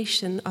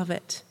culmination of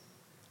it,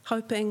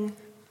 hoping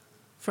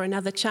for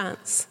another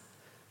chance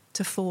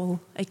to fall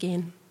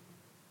again.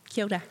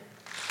 Kia ora.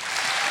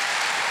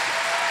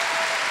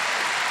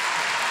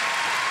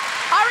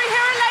 Are we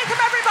here in Latham,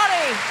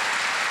 everybody?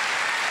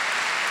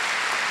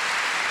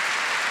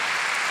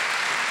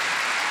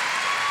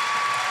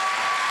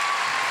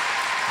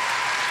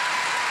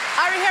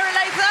 Arihira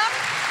Latham.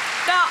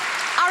 Now,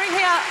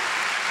 Arihira,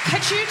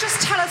 could you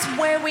just tell us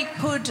where we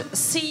could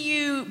see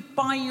you,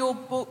 buy your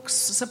books,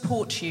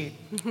 support you?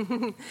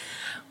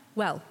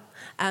 Well,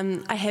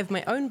 I have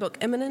my own book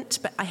imminent,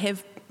 but I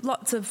have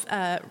lots of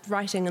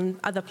writing in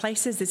other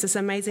places. There's this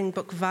amazing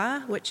book,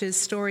 Va, which is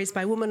stories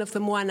by women of the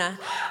Moana.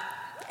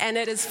 And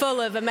it is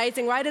full of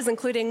amazing writers,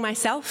 including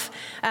myself,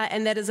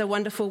 and that is a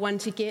wonderful one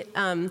to get.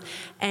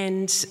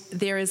 And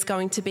there is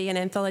going to be an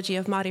anthology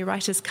of Māori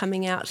writers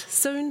coming out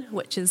soon,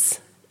 which has,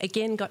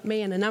 again, got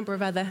me and a number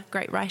of other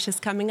great writers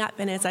coming up.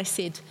 And as I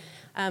said,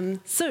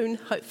 soon,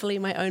 hopefully,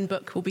 my own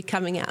book will be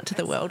coming out to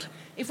the world.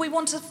 If we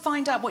want to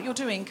find out what you're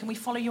doing, can we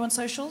follow you on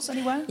socials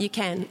anywhere? You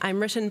can. I'm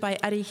written by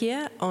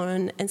Arihira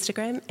on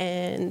Instagram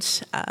and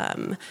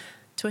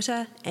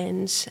Twitter,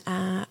 and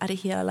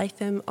Arihira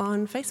Latham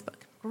on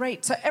Facebook.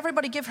 Great. So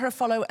everybody give her a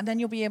follow, and then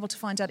you'll be able to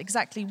find out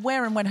exactly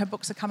where and when her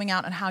books are coming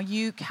out and how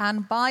you can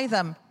buy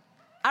them.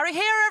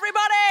 Arihira,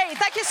 everybody!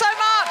 Thank you so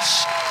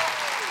much!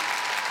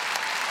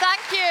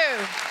 Thank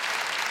you.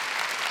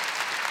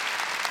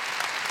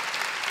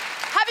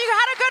 Have you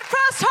had a good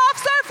first half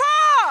so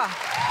far?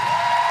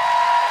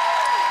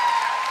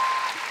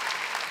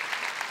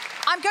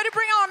 I'm going to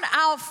bring on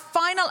our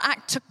final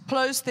act to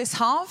close this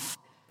half.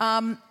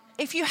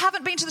 If you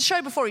haven't been to the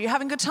show before, are you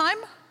having a good time?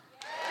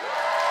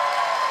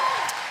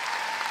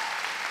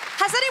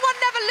 Has anyone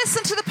never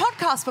listened to the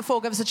podcast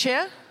before? Give us a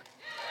cheer.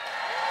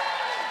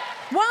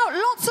 Wow,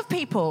 lots of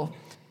people.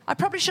 I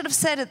probably should have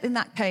said it in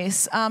that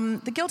case.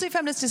 The Guilty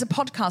Feminist is a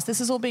podcast.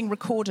 This is all being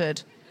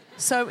recorded.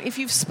 So if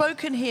you've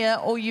spoken here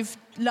or you've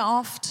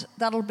laughed,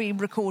 that'll be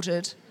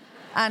recorded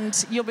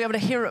and you'll be able to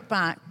hear it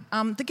back.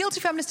 The Guilty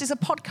Feminist is a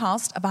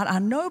podcast about our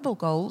noble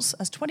goals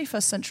as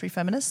 21st century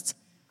feminists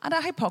and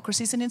our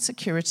hypocrisies and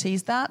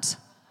insecurities that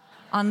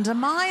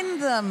undermine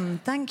them.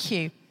 Thank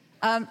you.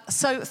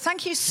 So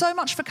thank you so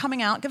much for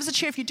coming out. Give us a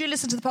cheer if you do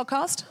listen to the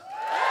podcast.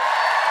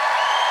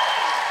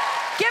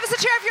 Give us a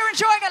cheer if you're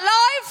enjoying it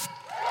live.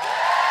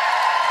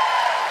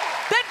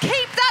 Then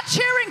keep that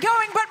cheering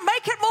going, but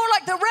make it more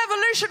like the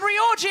revolutionary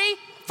orgy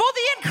for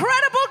the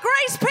incredible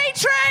Grace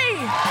Petrie.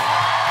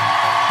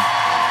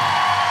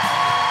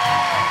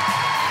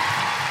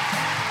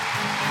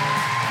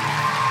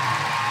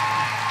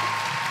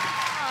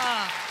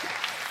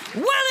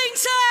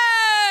 Wellington!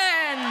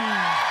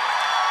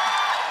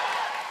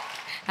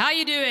 How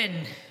you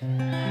doing?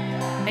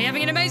 Are you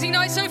having an amazing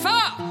night so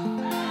far?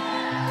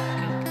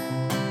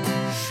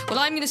 Well,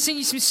 I'm going to sing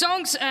you some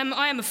songs.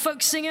 I am a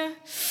folk singer.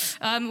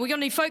 We got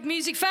any folk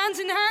music fans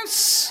in the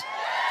house?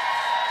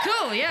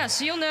 Cool, yeah.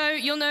 So you'll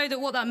know that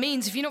what that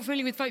means. If you're not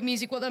familiar with folk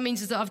music, what that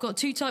means is that I've got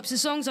two types of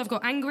songs. I've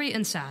got angry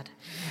and sad.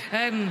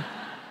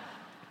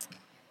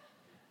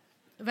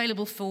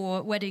 Available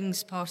for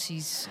weddings,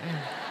 parties.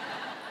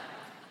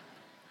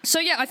 So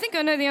yeah, I think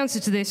I know the answer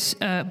to this,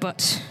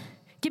 but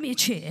give me a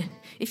cheer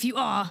if you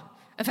are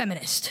a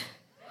feminist.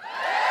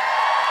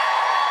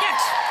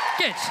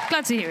 Good.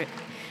 Glad to hear it.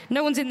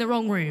 No one's in the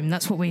wrong room.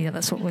 That's what we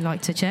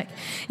like to check.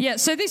 Yeah,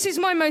 so this is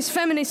my most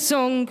feminist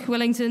song,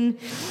 Wellington,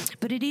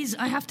 but it is,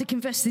 I have to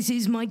confess, this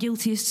is my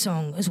guiltiest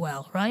song as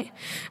well, right?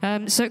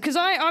 Because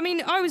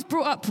I was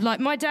brought up, like,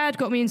 my dad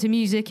got me into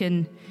music,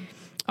 and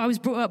I was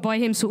brought up by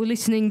him sort of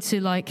listening to,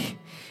 like,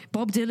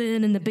 Bob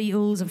Dylan and the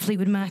Beatles and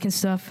Fleetwood Mac and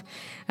stuff,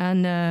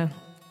 and,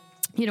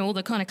 all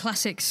the kind of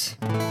classics.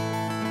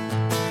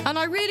 And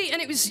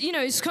it was,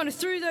 it's kind of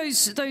through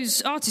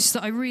those artists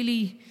that I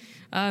really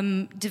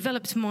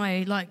developed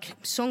my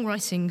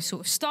songwriting sort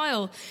of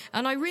style,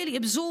 and I really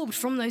absorbed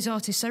from those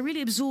artists. I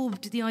really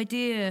absorbed the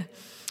idea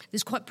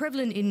that's quite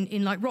prevalent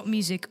in like rock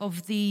music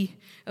of the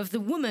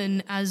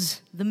woman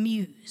as the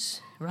muse,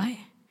 right?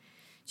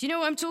 Do you know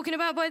what I'm talking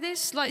about by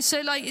this? It's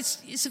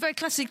a very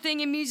classic thing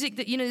in music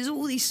that there's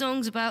all these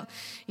songs about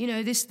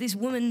this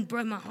woman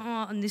broke my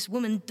heart and this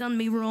woman done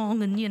me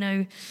wrong and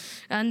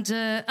and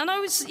I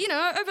was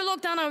over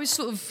lockdown I was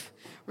sort of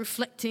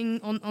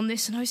reflecting on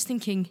this, and I was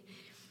thinking,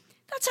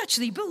 that's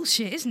actually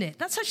bullshit, isn't it?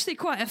 That's actually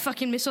quite a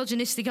fucking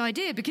misogynistic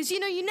idea, because,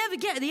 you never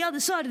get the other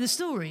side of the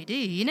story, do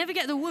you? You never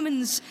get the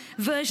woman's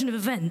version of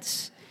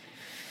events.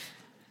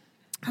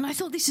 And I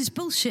thought, this is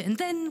bullshit. And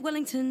then,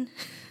 Wellington,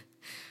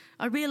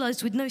 I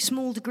realised with no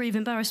small degree of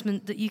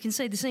embarrassment that you can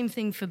say the same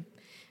thing for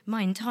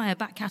my entire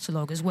back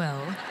catalogue as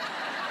well.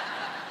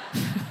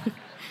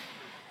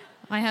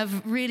 I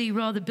have really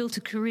rather built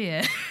a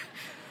career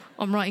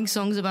on writing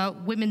songs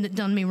about women that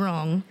done me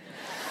wrong.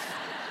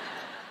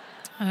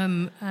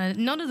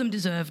 None of them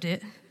deserved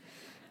it.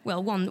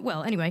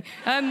 Anyway.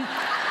 In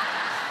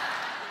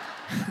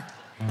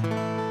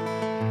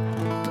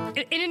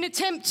an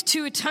attempt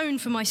to atone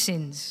for my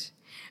sins,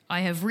 I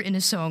have written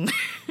a song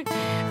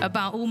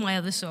about all my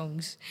other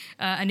songs,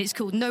 and it's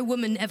called No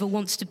Woman Ever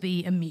Wants to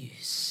Be a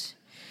Muse,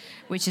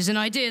 which is an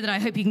idea that I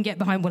hope you can get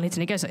behind,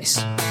 Wellington. It goes like this.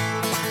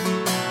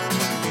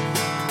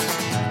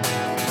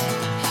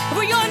 Have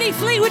we got any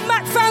Fleetwood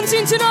Mac fans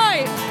in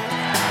tonight?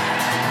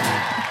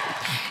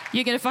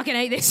 You're going to fucking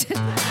hate this.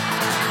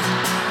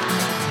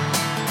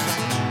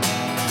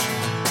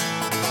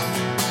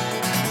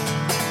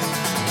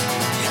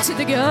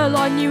 the girl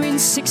I knew in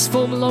sixth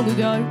form long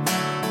ago.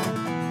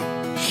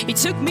 It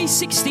took me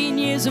 16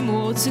 years or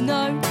more to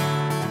know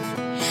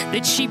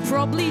that she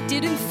probably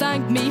didn't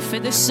thank me for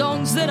the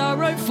songs that I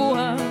wrote for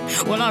her.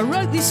 Well, I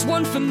wrote this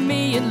one for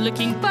me, and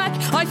looking back,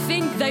 I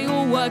think they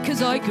all were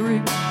 'cause I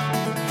grew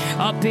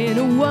up in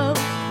a world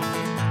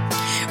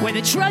where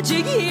the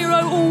tragic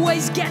hero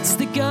always gets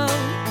the girl.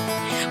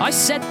 I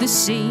set the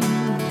scene,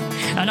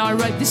 and I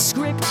wrote the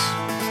script,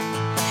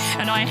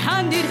 and I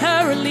handed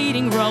her a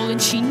leading role,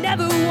 and she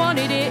never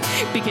wanted it,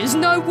 because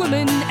no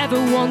woman ever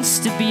wants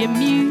to be a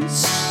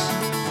muse,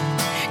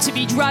 to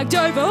be dragged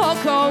over hot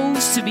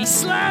coals, to be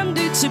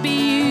slandered, to be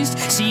used,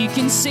 so you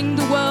can sing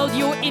the world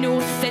your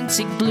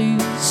inauthentic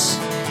blues,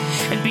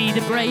 and be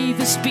the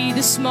bravest, be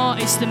the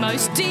smartest, the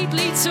most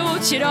deeply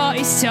tortured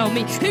artist. Tell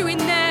me, who in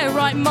their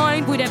right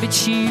mind would ever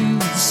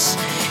choose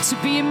to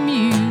be a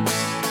muse?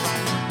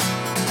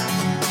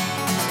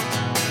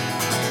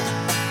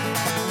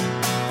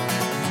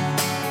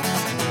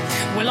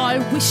 Well, I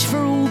wish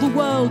for all the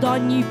world I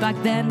knew back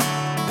then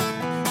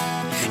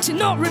to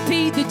not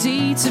repeat the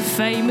deeds of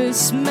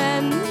famous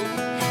men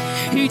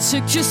who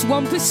took just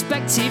one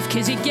perspective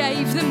 'cause it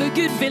gave them a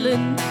good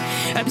villain,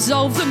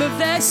 absolved them of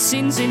their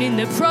sins, and in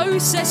the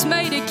process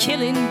made a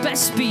killing.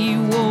 Best be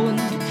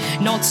warned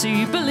not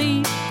to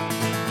believe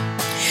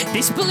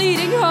this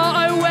bleeding heart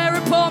I wear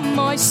upon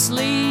my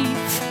sleeve,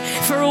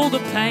 for all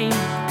the pain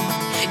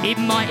it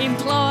might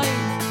imply.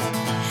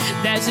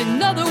 There's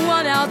another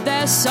one out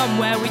there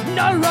somewhere with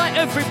no right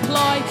of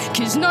reply,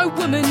 'cause no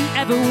woman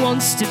ever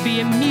wants to be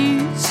a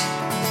muse,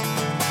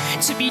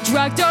 to be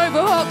dragged over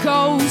hot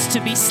coals, to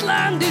be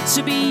slandered,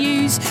 to be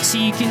used, so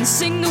you can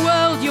sing the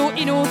world your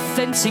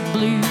inauthentic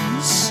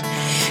blues,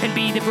 and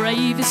be the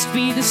bravest,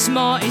 be the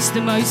smartest,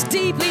 the most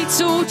deeply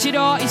tortured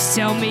artist.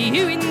 Tell me,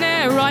 who in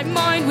their right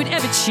mind would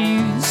ever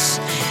choose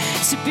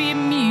to be a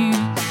muse?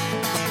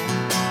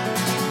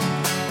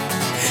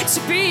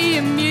 To be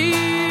a muse.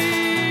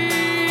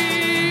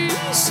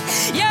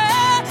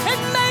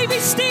 Maybe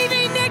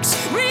Stevie Nicks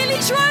really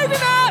drove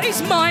him out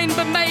his mind,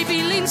 but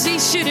maybe Lindsay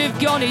should have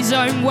gone his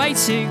own way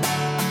too.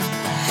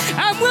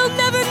 And we'll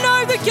never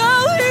know the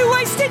girl who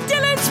wasted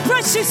Dylan's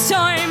precious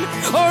time,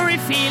 or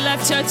if he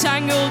left her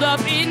tangled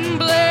up in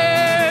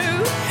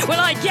blue. Well,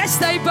 I guess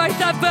they both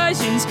have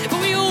versions, but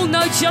we all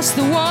know just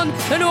the one.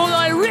 And all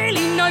I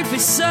really know for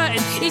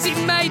certain is it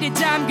made a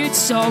damn good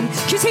song,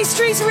 'cause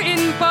history's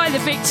written by the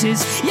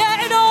victors,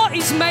 yeah, and art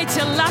is made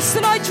to last.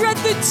 And I dread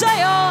the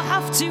day I'll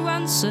have to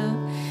answer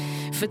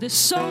for the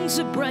songs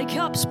of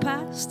breakups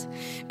past,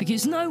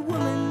 because no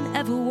woman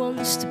ever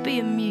wants to be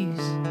a muse,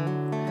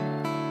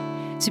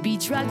 to be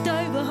dragged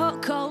over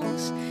hot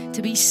coals,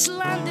 to be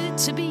slandered,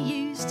 to be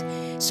used,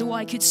 so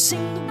I could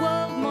sing the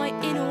world my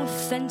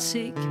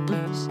inauthentic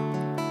blues,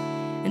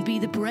 and be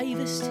the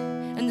bravest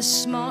and the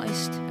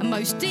smartest and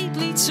most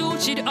deeply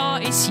tortured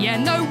artist. Yeah,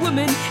 no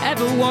woman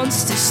ever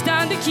wants to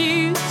stand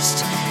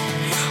accused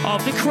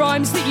of the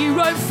crimes that you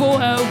wrote for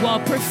her, while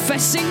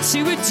professing to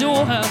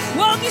adore her,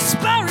 while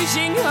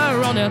disparaging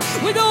her honour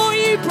with all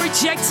you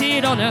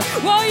projected on her,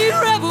 while you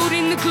revelled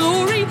in the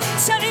glory,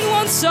 telling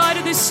one side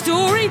of the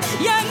story.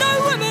 Yeah,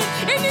 no woman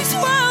in this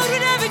world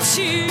would ever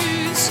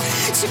choose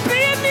to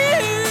be a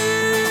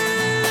muse.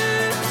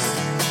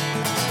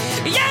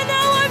 Yeah,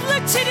 now I've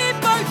looked at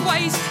it both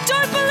ways,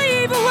 don't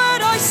believe a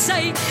word I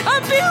say,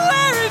 and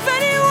beware of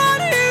anyone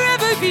who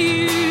ever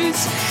views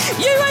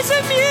you as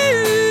a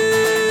muse.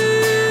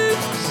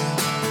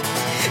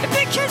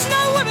 Because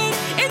no woman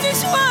in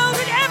this world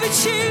would ever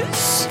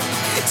choose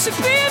to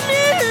be a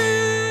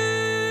muse.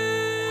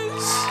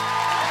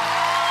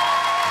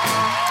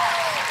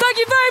 Thank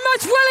you very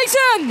much,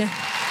 Wellington.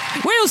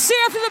 We'll see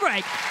you after the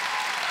break.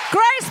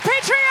 Grace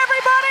Petrie,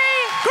 everybody!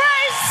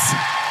 Grace!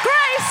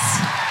 Grace!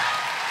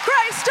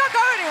 Grace, don't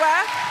go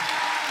anywhere.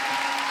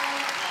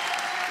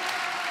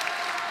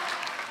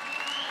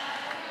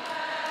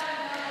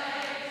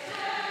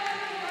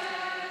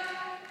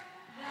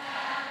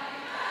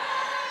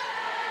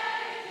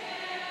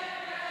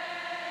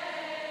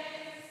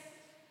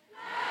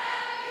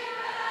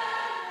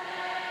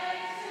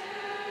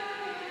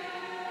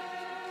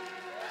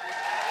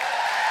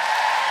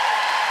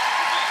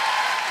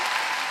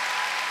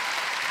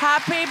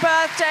 Happy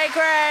birthday,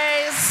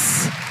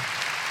 Grace.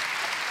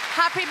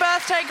 Happy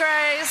birthday,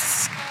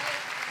 Grace.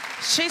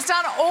 She's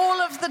done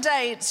all of the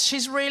dates.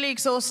 She's really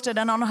exhausted,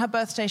 and on her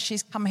birthday,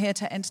 she's come here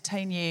to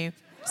entertain you.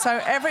 So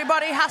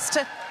everybody has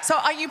to... So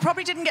you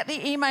probably didn't get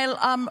the email.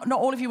 Not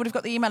all of you would have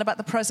got the email about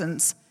the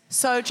presents.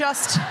 So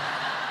just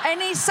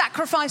any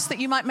sacrifice that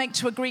you might make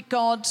to a Greek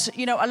god,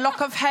 you know, a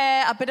lock of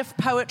hair, a bit of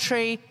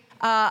poetry,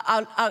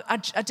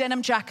 a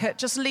denim jacket,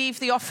 just leave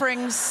the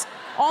offerings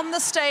on the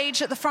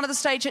stage, at the front of the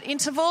stage at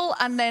interval,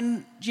 and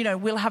then, you know,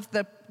 we'll have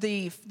the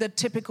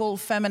typical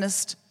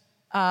feminist,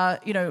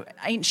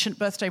 ancient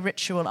birthday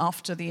ritual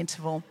after the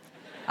interval.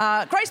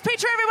 Grace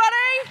Petrie,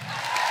 everybody!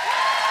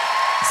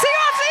 See you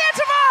after the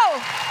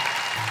interval!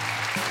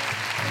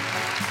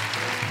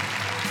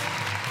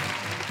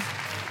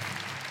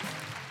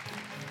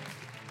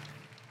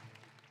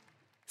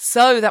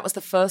 So that was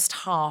the first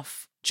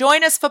half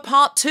Join us for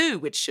part 2,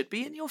 which should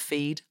be in your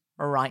feed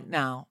right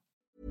now.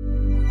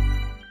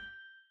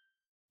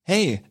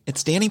 Hey,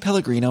 it's Danny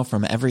Pellegrino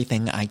from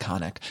Everything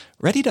Iconic.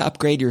 Ready to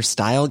upgrade your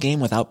style game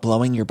without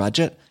blowing your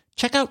budget?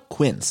 Check out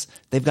Quince.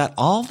 They've got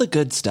all the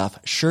good stuff,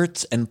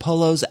 shirts and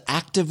polos,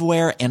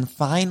 activewear, and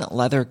fine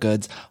leather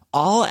goods,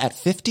 all at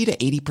 50 to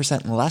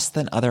 80% less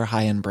than other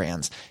high-end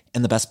brands.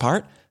 And the best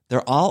part?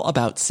 They're all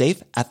about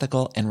safe,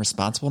 ethical, and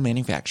responsible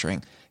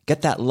manufacturing.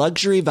 Get that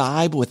luxury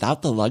vibe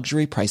without the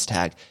luxury price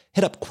tag.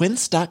 Hit up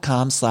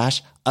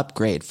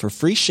quince.com/upgrade for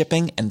free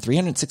shipping and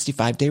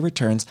 365-day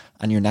returns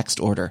on your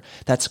next order.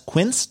 That's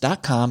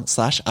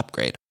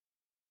quince.com/upgrade.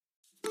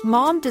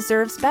 Mom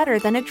deserves better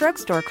than a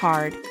drugstore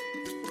card.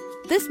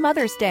 This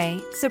Mother's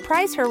Day,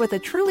 surprise her with a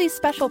truly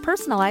special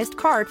personalized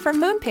card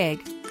from Moonpig.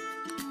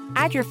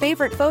 Add your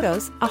favorite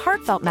photos, a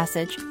heartfelt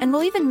message, and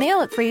we'll even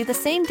mail it for you the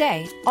same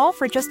day, all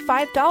for just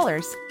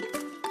 $5.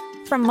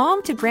 From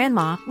mom to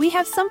grandma, we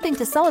have something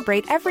to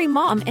celebrate every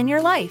mom in your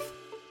life.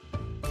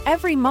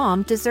 Every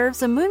mom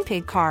deserves a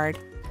Moonpig card.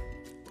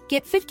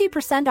 Get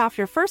 50% off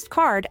your first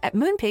card at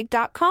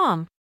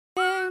moonpig.com.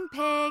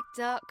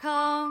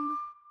 Moonpig.com.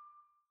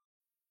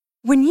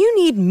 When you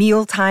need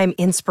mealtime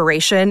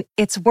inspiration,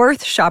 it's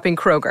worth shopping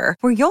Kroger,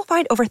 where you'll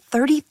find over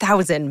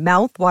 30,000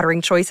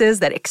 mouth-watering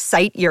choices that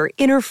excite your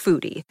inner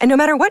foodie. And no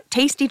matter what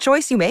tasty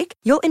choice you make,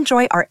 you'll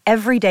enjoy our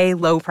everyday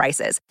low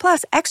prices,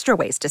 plus extra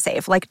ways to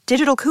save, like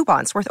digital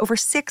coupons worth over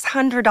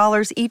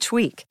 $600 each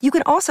week. You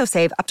can also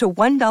save up to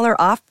 $1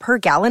 off per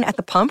gallon at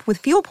the pump with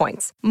fuel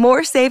points.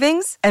 More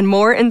savings and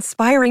more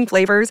inspiring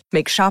flavors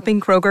make shopping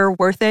Kroger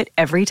worth it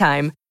every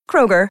time.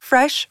 Kroger,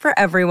 fresh for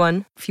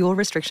everyone. Fuel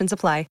restrictions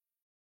apply.